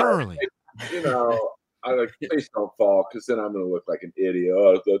earlier. You're early. I'm like, please don't fall, because then I'm going to look like an idiot.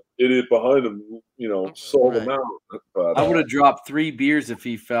 Oh, the idiot behind him, sold him out. But, I would have dropped 3 beers if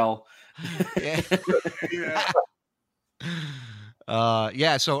he fell.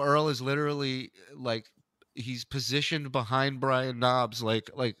 So Earl is literally like he's positioned behind Brian Knobs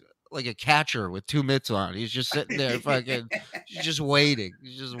like a catcher with 2 mitts on. He's just sitting there fucking he's just waiting.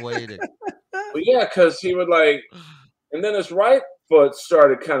 Well, yeah, because he would and then his right foot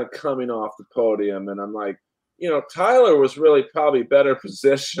started kind of coming off the podium, and I'm like, Tyler was really probably better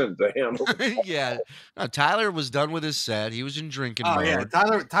positioned to handle. Yeah, no, Tyler was done with his set. He was in drinking mode. Yeah,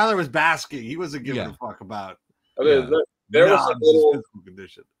 Tyler was basking. He wasn't giving a fuck about. I mean, there was a little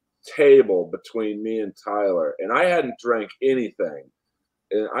table between me and Tyler, and I hadn't drank anything.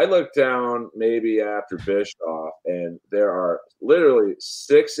 And I looked down maybe after Bischoff, and there are literally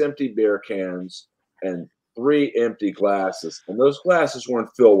 6 empty beer cans and 3 empty glasses, and those glasses weren't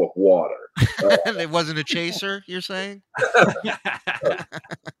filled with water. It wasn't a chaser, you're saying?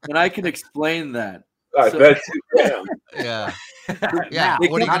 And I can explain that. I bet you can. Yeah. Yeah.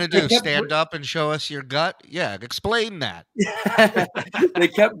 What are you going to do? Stand up and show us your gut? Yeah. Explain that. They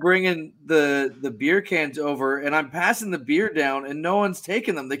kept bringing the beer cans over, and I'm passing the beer down, and no one's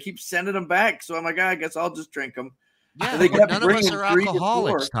taking them. They keep sending them back. So I'm like, I guess I'll just drink them. Yeah, none of us are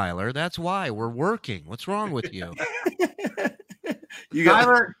alcoholics, Tyler. That's why we're working. What's wrong with you?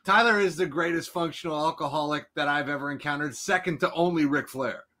 Tyler is the greatest functional alcoholic that I've ever encountered, second to only Ric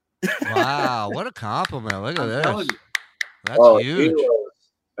Flair. Wow, what a compliment. Look at this. That's huge.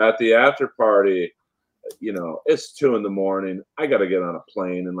 At the after party, it's 2 a.m. I got to get on a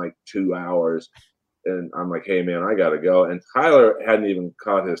plane in like 2 hours. And I'm like, hey, man, I got to go. And Tyler hadn't even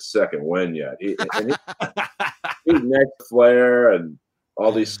caught his second win yet. He's next to Flair and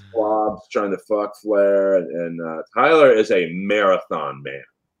all these slobs trying to fuck Flair. And Tyler is a marathon man.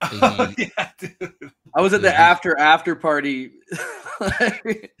 Yeah, dude. I was at the after party.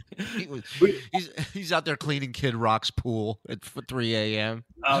 He's out there cleaning Kid Rock's pool at 3 a.m.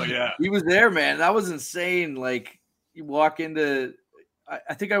 Oh, yeah. He was there, man. That was insane. Like, you walk into.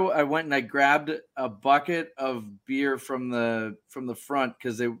 I think I went and I grabbed a bucket of beer from the front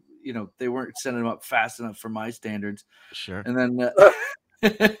because they weren't sending them up fast enough for my standards. Sure. And then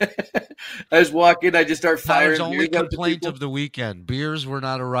I just walk in, I just start Tyler's firing. only beers out to complaint people. of the weekend: beers were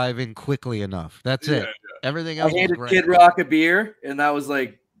not arriving quickly enough. That's it. Everything I else was handed great. Kid Rock a beer, and that was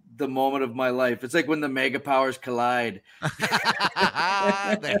like the moment of my life. It's like when the mega powers collide.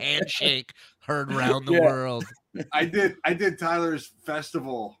 The handshake heard round the Yeah. world. I did Tyler's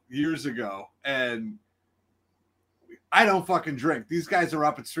festival years ago, and I don't fucking drink. These guys are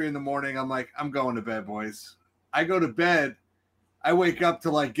up at 3 a.m. I'm like, I'm going to bed, boys. I go to bed. I wake up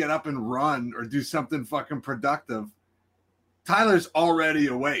to like get up and run or do something fucking productive. Tyler's already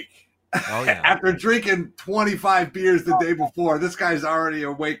awake. Oh yeah. After drinking 25 beers the day before, this guy's already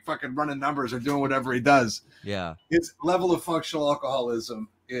awake, fucking running numbers or doing whatever he does. Yeah. His level of functional alcoholism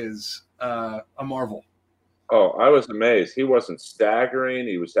is a marvel. Oh, I was amazed. He wasn't staggering.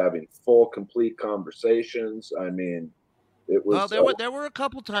 He was having full, complete conversations. I mean, it was. Well, there were a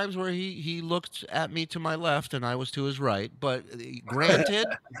couple times where he looked at me to my left and I was to his right. But granted,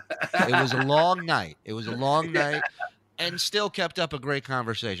 it was a long night. It was a long night, and still kept up a great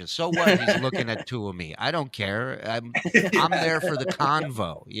conversation. So what? He's looking at two of me. I don't care. I'm there for the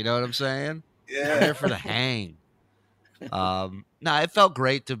convo. You know what I'm saying? Yeah. I'm there for the hang. No, it felt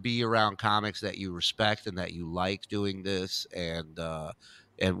great to be around comics that you respect and that you like doing this.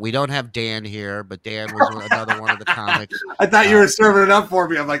 And we don't have Dan here, but Dan was another one of the comics. I thought you were serving it up for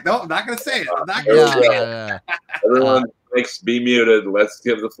me. I'm like, no, I'm not going to say it. I'm not going to say it. Everyone makes be muted. Let's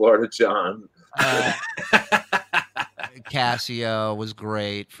give the floor to John. Cassio was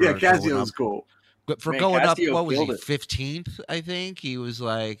great. Yeah, Cassio was cool. But for going up, what was he, 15th? I think he was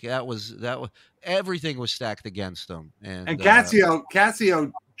like that was everything was stacked against him. And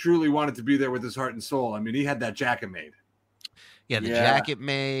Cassio truly wanted to be there with his heart and soul. I mean, he had that jacket made. Yeah, the jacket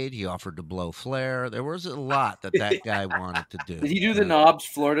made. He offered to blow Flair. There was a lot that guy wanted to do. Did he do the Knobs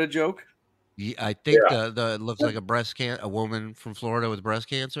Florida joke? Yeah, I think the it looks like a woman from Florida with breast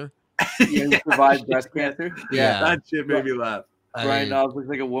cancer. Yeah, who survived breast cancer. Yeah, that shit made me laugh. Brian Knobs looks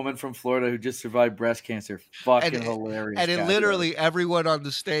like a woman from Florida who just survived breast cancer. Fucking hilarious. And it literally everyone on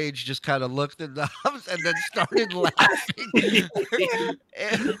the stage just kind of looked at Knobs and then started laughing.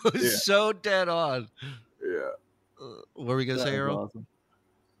 It was so dead on. Yeah. What were we gonna say, Earl? Awesome.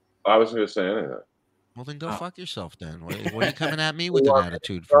 I wasn't going to say anything. Well, then go fuck yourself. Then what are you coming at me with an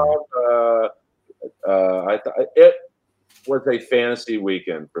attitude for? I thought it was a fantasy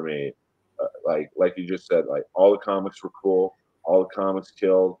weekend for me. Like you just said, like all the comics were cool, all the comics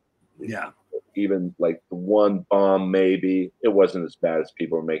killed. Yeah. Even like the one bomb, maybe it wasn't as bad as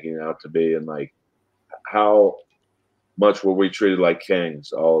people were making it out to be. And like, how much were we treated like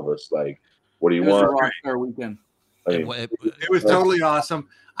kings? All of us. Like, what do you want? Our weekend. I mean, it was totally awesome.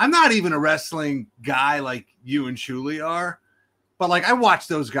 I'm not even a wrestling guy like you and Shuli are, but like I watched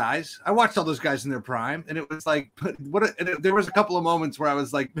those guys. I watched all those guys in their prime, and it was like, there was a couple of moments where I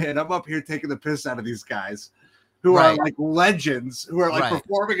was like, man, I'm up here taking the piss out of these guys who are like legends, who are like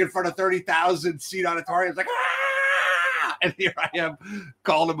performing in front of 30,000 seat auditoriums, like, ah! And here I am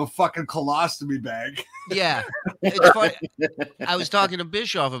calling him a fucking colostomy bag. Yeah, it's funny. I was talking to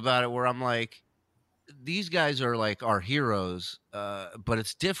Bischoff about it, where I'm like, these guys are like our heroes, but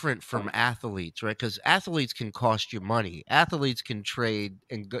it's different from athletes, right? Because athletes can cost you money. Athletes can trade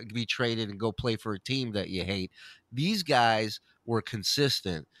and be traded and go play for a team that you hate. These guys were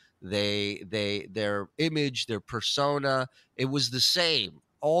consistent. Their image, their persona, it was the same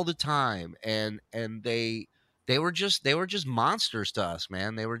all the time, and they were just monsters to us,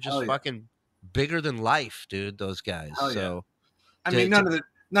 man. They were just fucking bigger than life, dude. Those guys. So, I mean,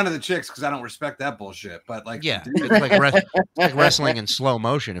 none of the chicks, because I don't respect that bullshit. But like, it's like wrestling in slow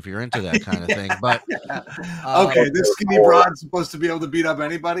motion if you're into that kind of thing. But this skinny broad's supposed to be able to beat up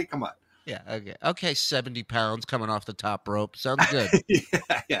anybody. Come on. Yeah. Okay. 70 pounds coming off the top rope sounds good.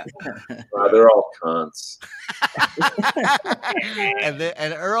 Yeah. They're all cunts.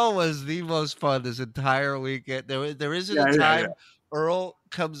 and Earl was the most fun this entire weekend. There isn't a time. Earl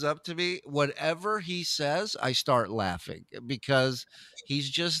comes up to me, whatever he says, I start laughing because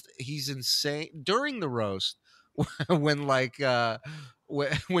he's insane. During the roast, when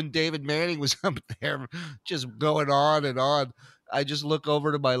David Manning was up there just going on and on, I just look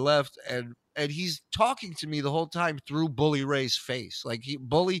over to my left and he's talking to me the whole time through Bully Ray's face. Like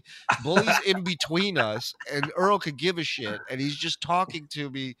Bully's in between us, and Earl could give a shit, and he's just talking to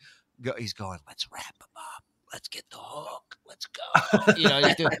me. He's going, "Let's wrap him up. Let's get the hook. Let's go." You know,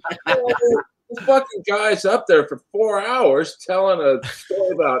 he's doing. This fucking guy's up there for 4 hours telling a story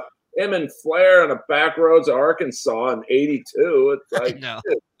about him and Flair on a back roads of Arkansas in '82. It's like, know.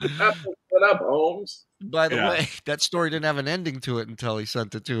 dude, have to put up, Holmes. By the way, that story didn't have an ending to it until he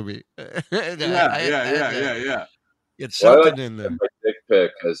sent it to me. Yeah. It's something in there. My dick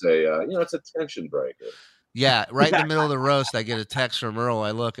pic as a, it's a tension breaker. Yeah, right in the middle of the roast, I get a text from Earl.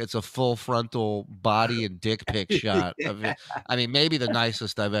 I look, it's a full frontal body and dick pic shot of it. I mean, maybe the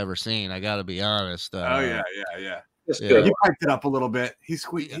nicest I've ever seen. I got to be honest. Yeah. Good. He piped it up a little bit. He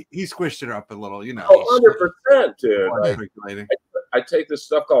squished it up a little, 100%, dude. Like, I take this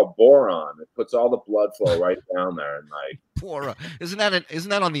stuff called boron. It puts all the blood flow right down there, and like boron. Isn't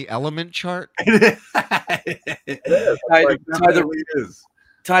that on the element chart? It is.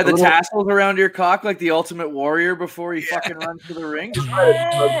 Tie the tassels around your cock like the Ultimate Warrior before he fucking runs to the ring.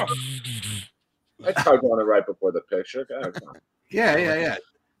 I tugged on it right before the picture. Yeah.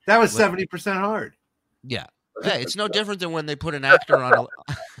 That was 70% hard. Yeah. Hey, it's no different than when they put an actor on a.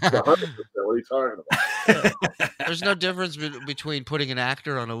 100%. What are you talking about? There's no difference between putting an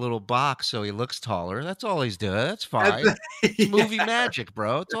actor on a little box so he looks taller. That's all he's doing. That's fine. It's movie magic,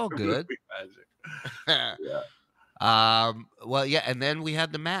 bro. It's all good. Yeah. Well, yeah, and then we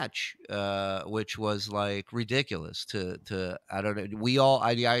had the match, which was like ridiculous. To I don't know.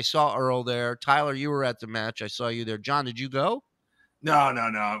 I saw Earl there. Tyler, you were at the match. I saw you there. John, did you go?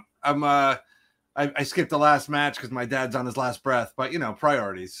 No. I skipped the last match because my dad's on his last breath. But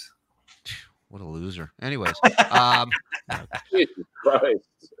priorities. What a loser. Anyways, Jesus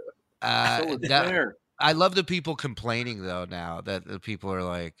Christ. I love the people complaining though now that the people are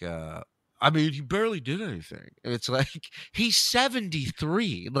like. I mean, he barely did anything. And it's like, he's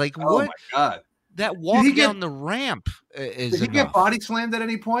 73. Like, what? Oh, my God. That walk down the ramp is Did he get body slammed at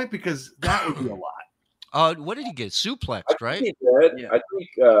any point? Because that would be a lot. What did he get? Suplexed, right? He did. Yeah. I think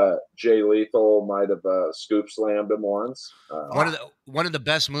Jay Lethal might have scoop slammed him once. One of the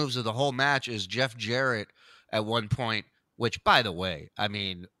best moves of the whole match is Jeff Jarrett at one point, which, by the way, I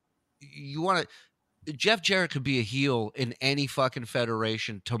mean, you want to... Jeff Jarrett could be a heel in any fucking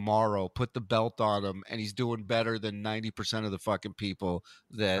federation tomorrow. Put the belt on him, and he's doing better than 90% of the fucking people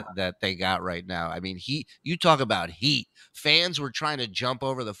that they got right now. I mean, you talk about heat. Fans were trying to jump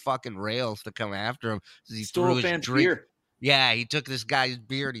over the fucking rails to come after him. He stole a fan's beer. Yeah, he took this guy's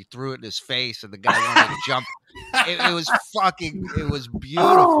beer and he threw it in his face, and the guy wanted to jump. It was beautiful.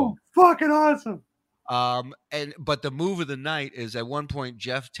 Oh, fucking awesome. But the move of the night is at one point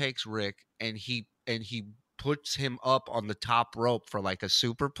Jeff takes Rick and he puts him up on the top rope for like a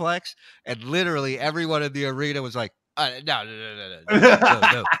superplex, and literally everyone in the arena was like, no.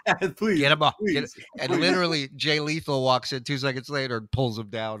 Please, get him off. Please. And literally Jay Lethal walks in 2 seconds later and pulls him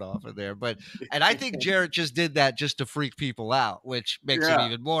down off of there. And I think Jarrett just did that just to freak people out, which makes him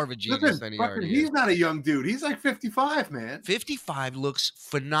even more of a genius than he already is. He's not a young dude. He's like 55, man. 55 looks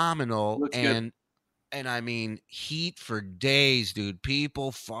phenomenal. Good. And I mean, heat for days, dude.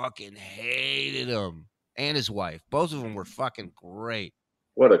 People fucking hated him. And his wife. Both of them were fucking great.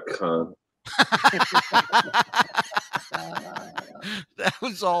 What a cunt. That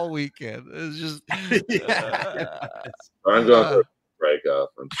was all weekend. It was just... I'm going to break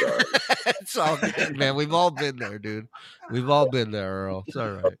up. I'm sorry. It's all good, man. We've all been there, dude. We've all been there, Earl. It's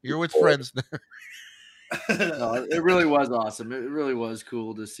all right. You're with friends there. No, it really was awesome. It really was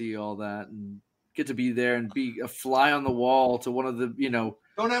cool to see all that and get to be there and be a fly on the wall to one of the,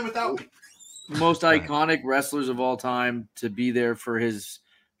 don't have without me. Most iconic wrestlers of all time, to be there for his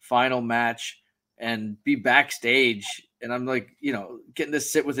final match and be backstage. And I'm like, getting to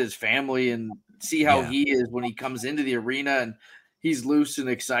sit with his family and see how he is when he comes into the arena and he's loose and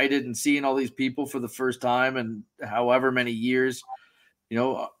excited and seeing all these people for the first time and however many years,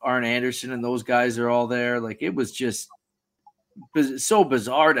 Arn Anderson and those guys are all there. Like, it was just so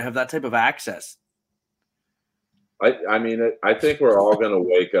bizarre to have that type of access. I mean, I think we're all going to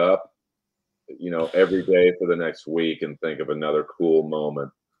wake up, every day for the next week and think of another cool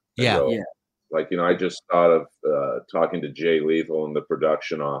moment. Yeah. Like, I just thought of talking to Jay Lethal in the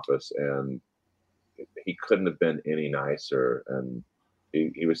production office, and he couldn't have been any nicer. And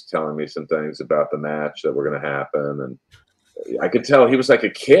he was telling me some things about the match that were going to happen. And I could tell he was like a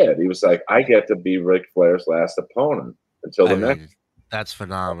kid. He was like, I get to be Ric Flair's last opponent until the next. That's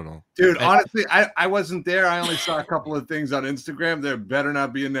phenomenal. Dude, honestly, I wasn't there. I only saw a couple of things on Instagram. There better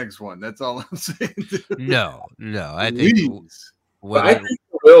not be a next one. That's all I'm saying. No. I think it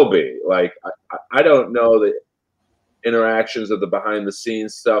will be. Like, I don't know the interactions of the behind the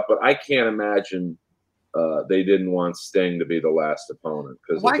scenes stuff, but I can't imagine they didn't want Sting to be the last opponent.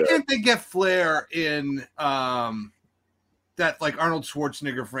 Why can't they get Flair in that like Arnold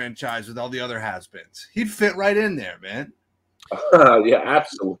Schwarzenegger franchise with all the other has-beens? He'd fit right in there, man. Yeah,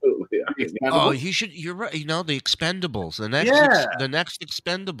 absolutely. Oh, he should. You're right. You know, the Expendables. The next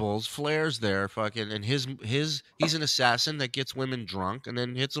Expendables. Flair's there, fucking, and he's an assassin that gets women drunk and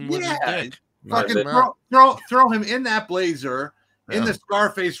then hits them with his dick. Fucking throw him in that blazer in the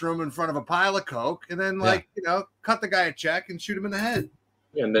Scarface room in front of a pile of coke, and then cut the guy a check and shoot him in the head.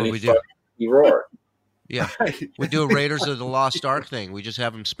 Yeah, and then he roared. Yeah, we do a Raiders of the Lost Ark thing. We just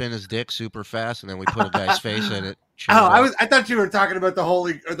have him spin his dick super fast, and then we put a guy's face in it. I thought you were talking about the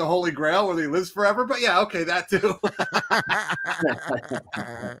Holy Grail where he lives forever, but yeah, okay, that too.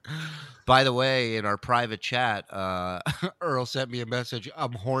 By the way, in our private chat, Earl sent me a message.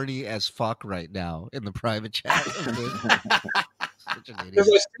 I'm horny as fuck right now in the private chat. Because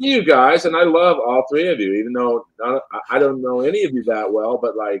I see you guys, and I love all three of you, even though I don't know any of you that well,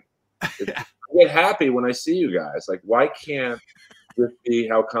 but like. I get happy when I see you guys. Like, why can't this be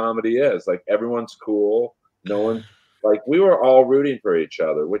how comedy is? Like, everyone's cool. No one, like, we were all rooting for each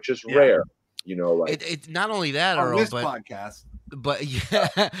other, which is rare. You know, like it's not only that, on Earl, this but podcast. But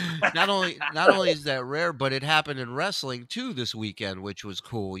yeah, not only is that rare, but it happened in wrestling too this weekend, which was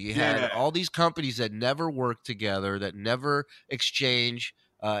cool. You had all these companies that never work together, that never exchange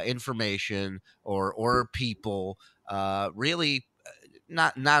information or people. Really.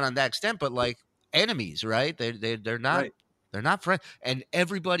 Not on that extent, but like enemies, right? They're not friends, and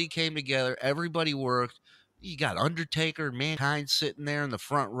everybody came together. Everybody worked. You got Undertaker and Mankind sitting there in the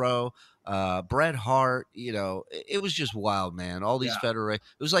front row. Bret Hart, you know, it was just wild, man. All these federations.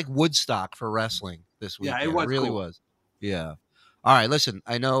 It was like Woodstock for wrestling this weekend. Yeah, it really cool. was. Yeah. All right, listen.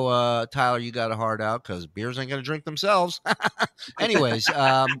 I know Tyler, you got a hard out because beers ain't gonna drink themselves. Anyways.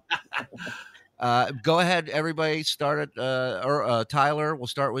 Go ahead, everybody. Start it. Tyler, we'll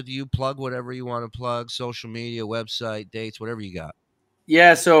start with you. Plug whatever you want to plug. Social media, website, dates, whatever you got.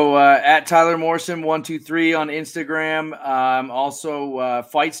 Yeah, so at Tyler Morrison 123 on Instagram. Also,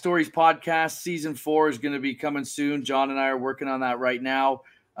 Fight Stories podcast season 4 is going to be coming soon. John and I are working on that right now.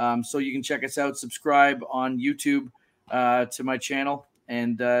 So you can check us out. Subscribe on YouTube to my channel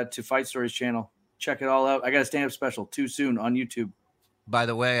and to Fight Stories channel. Check it all out. I got a stand-up special too soon on YouTube. By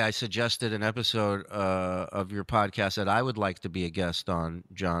the way, I suggested an episode of your podcast that I would like to be a guest on,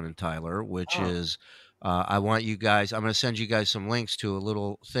 John and Tyler, which is I want you guys – I'm going to send you guys some links to a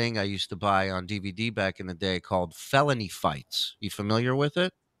little thing I used to buy on DVD back in the day called Felony Fights. You familiar with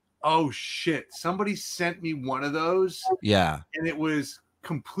it? Oh, shit. Somebody sent me one of those. Yeah. And it was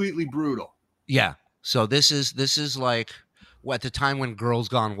completely brutal. Yeah. So this is like at the time when Girls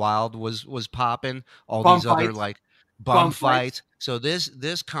Gone Wild was popping, all Bum these fights. other like bum fights. So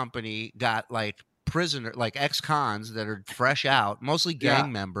this company got like ex-cons that are fresh out, mostly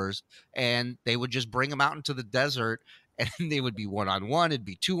gang members, and they would just bring them out into the desert, and they would be 1-on-1, it'd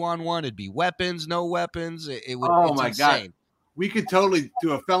be 2-on-1, it'd be weapons, no weapons. It's my insane. God. We could totally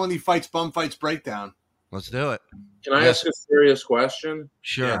do a Felony Fights, Bum Fights breakdown. Let's do it. Can I ask a serious question?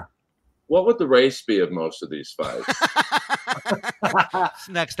 Sure. Yeah. What would the race be of most of these fights?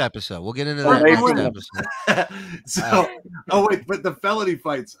 Next episode. We'll get into that next episode. But the felony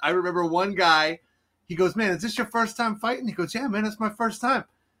fights. I remember one guy, he goes, "Man, is this your first time fighting?" He goes, "Yeah, man, it's my first time."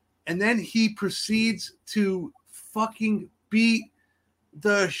 And then he proceeds to fucking beat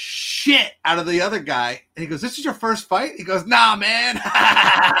the shit out of the other guy. And he goes, "This is your first fight?" He goes, "Nah, man."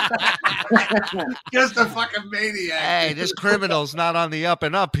 Just a fucking maniac. Hey, this criminal's not on the up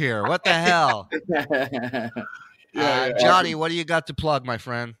and up here. What the hell? Johnny, what do you got to plug, my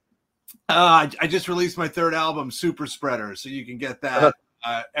friend? I just released my 3rd album, Super Spreader, so you can get that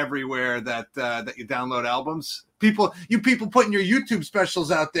everywhere that you download albums. You people putting your YouTube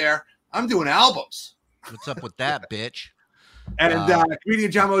specials out there. I'm doing albums. What's up with that, bitch? And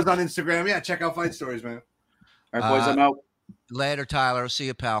Comedian Jumbo's on Instagram. Yeah, check out Fight Stories, man. All right, boys, I'm out. Later, Tyler. See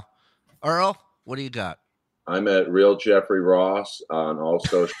you, pal. Earl, what do you got? I'm at Real Jeffrey Ross on all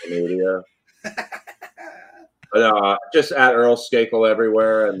social media. Just at Earl Skakel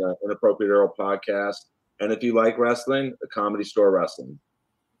everywhere and the Inappropriate Earl podcast. And if you like wrestling, the Comedy Store Wrestling.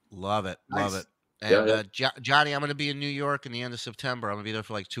 Love it. Nice. Love it. And Johnny, I'm going to be in New York in the end of September. I'm going to be there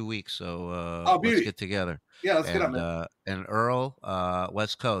for like 2 weeks. So let's get together. Yeah, let's get up, man. And Earl,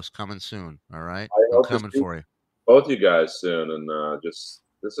 West Coast, coming soon. All right? I'm coming for you. Both you guys soon. And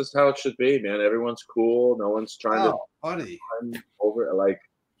this is how it should be, man. Everyone's cool. No one's trying buddy. over. Like,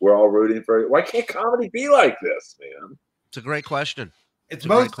 we're all rooting for it. Why can't comedy be like this, man? It's a great question. It's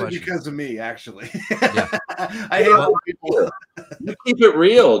mostly because of me, actually. Yeah. I hate people. You keep it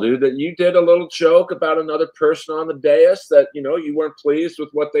real, dude. That you did a little joke about another person on the dais that you weren't pleased with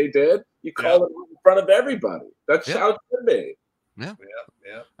what they did. You call it in front of everybody. That's how it should be. Yeah.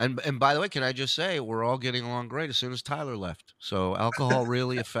 Yeah. And by the way, can I just say we're all getting along great as soon as Tyler left. So alcohol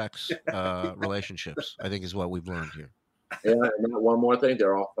really affects relationships, I think is what we've learned here. Yeah, and one more thing,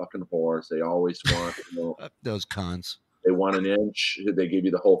 they're all fucking whores. They always want, Those cons. they want an inch. They give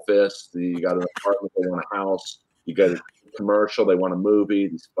you the whole fist. You got an apartment. They want a house. You got a commercial. They want a movie.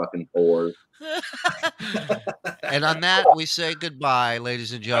 These fucking whores. And on that, we say goodbye,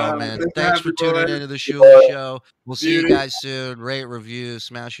 ladies and gentlemen. Good to Thanks have for you, tuning boys. into the Shuli Show. We'll see you Beauty. guys soon. Rate, review,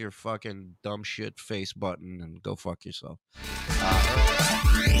 smash your fucking dumb shit face button, and go fuck yourself.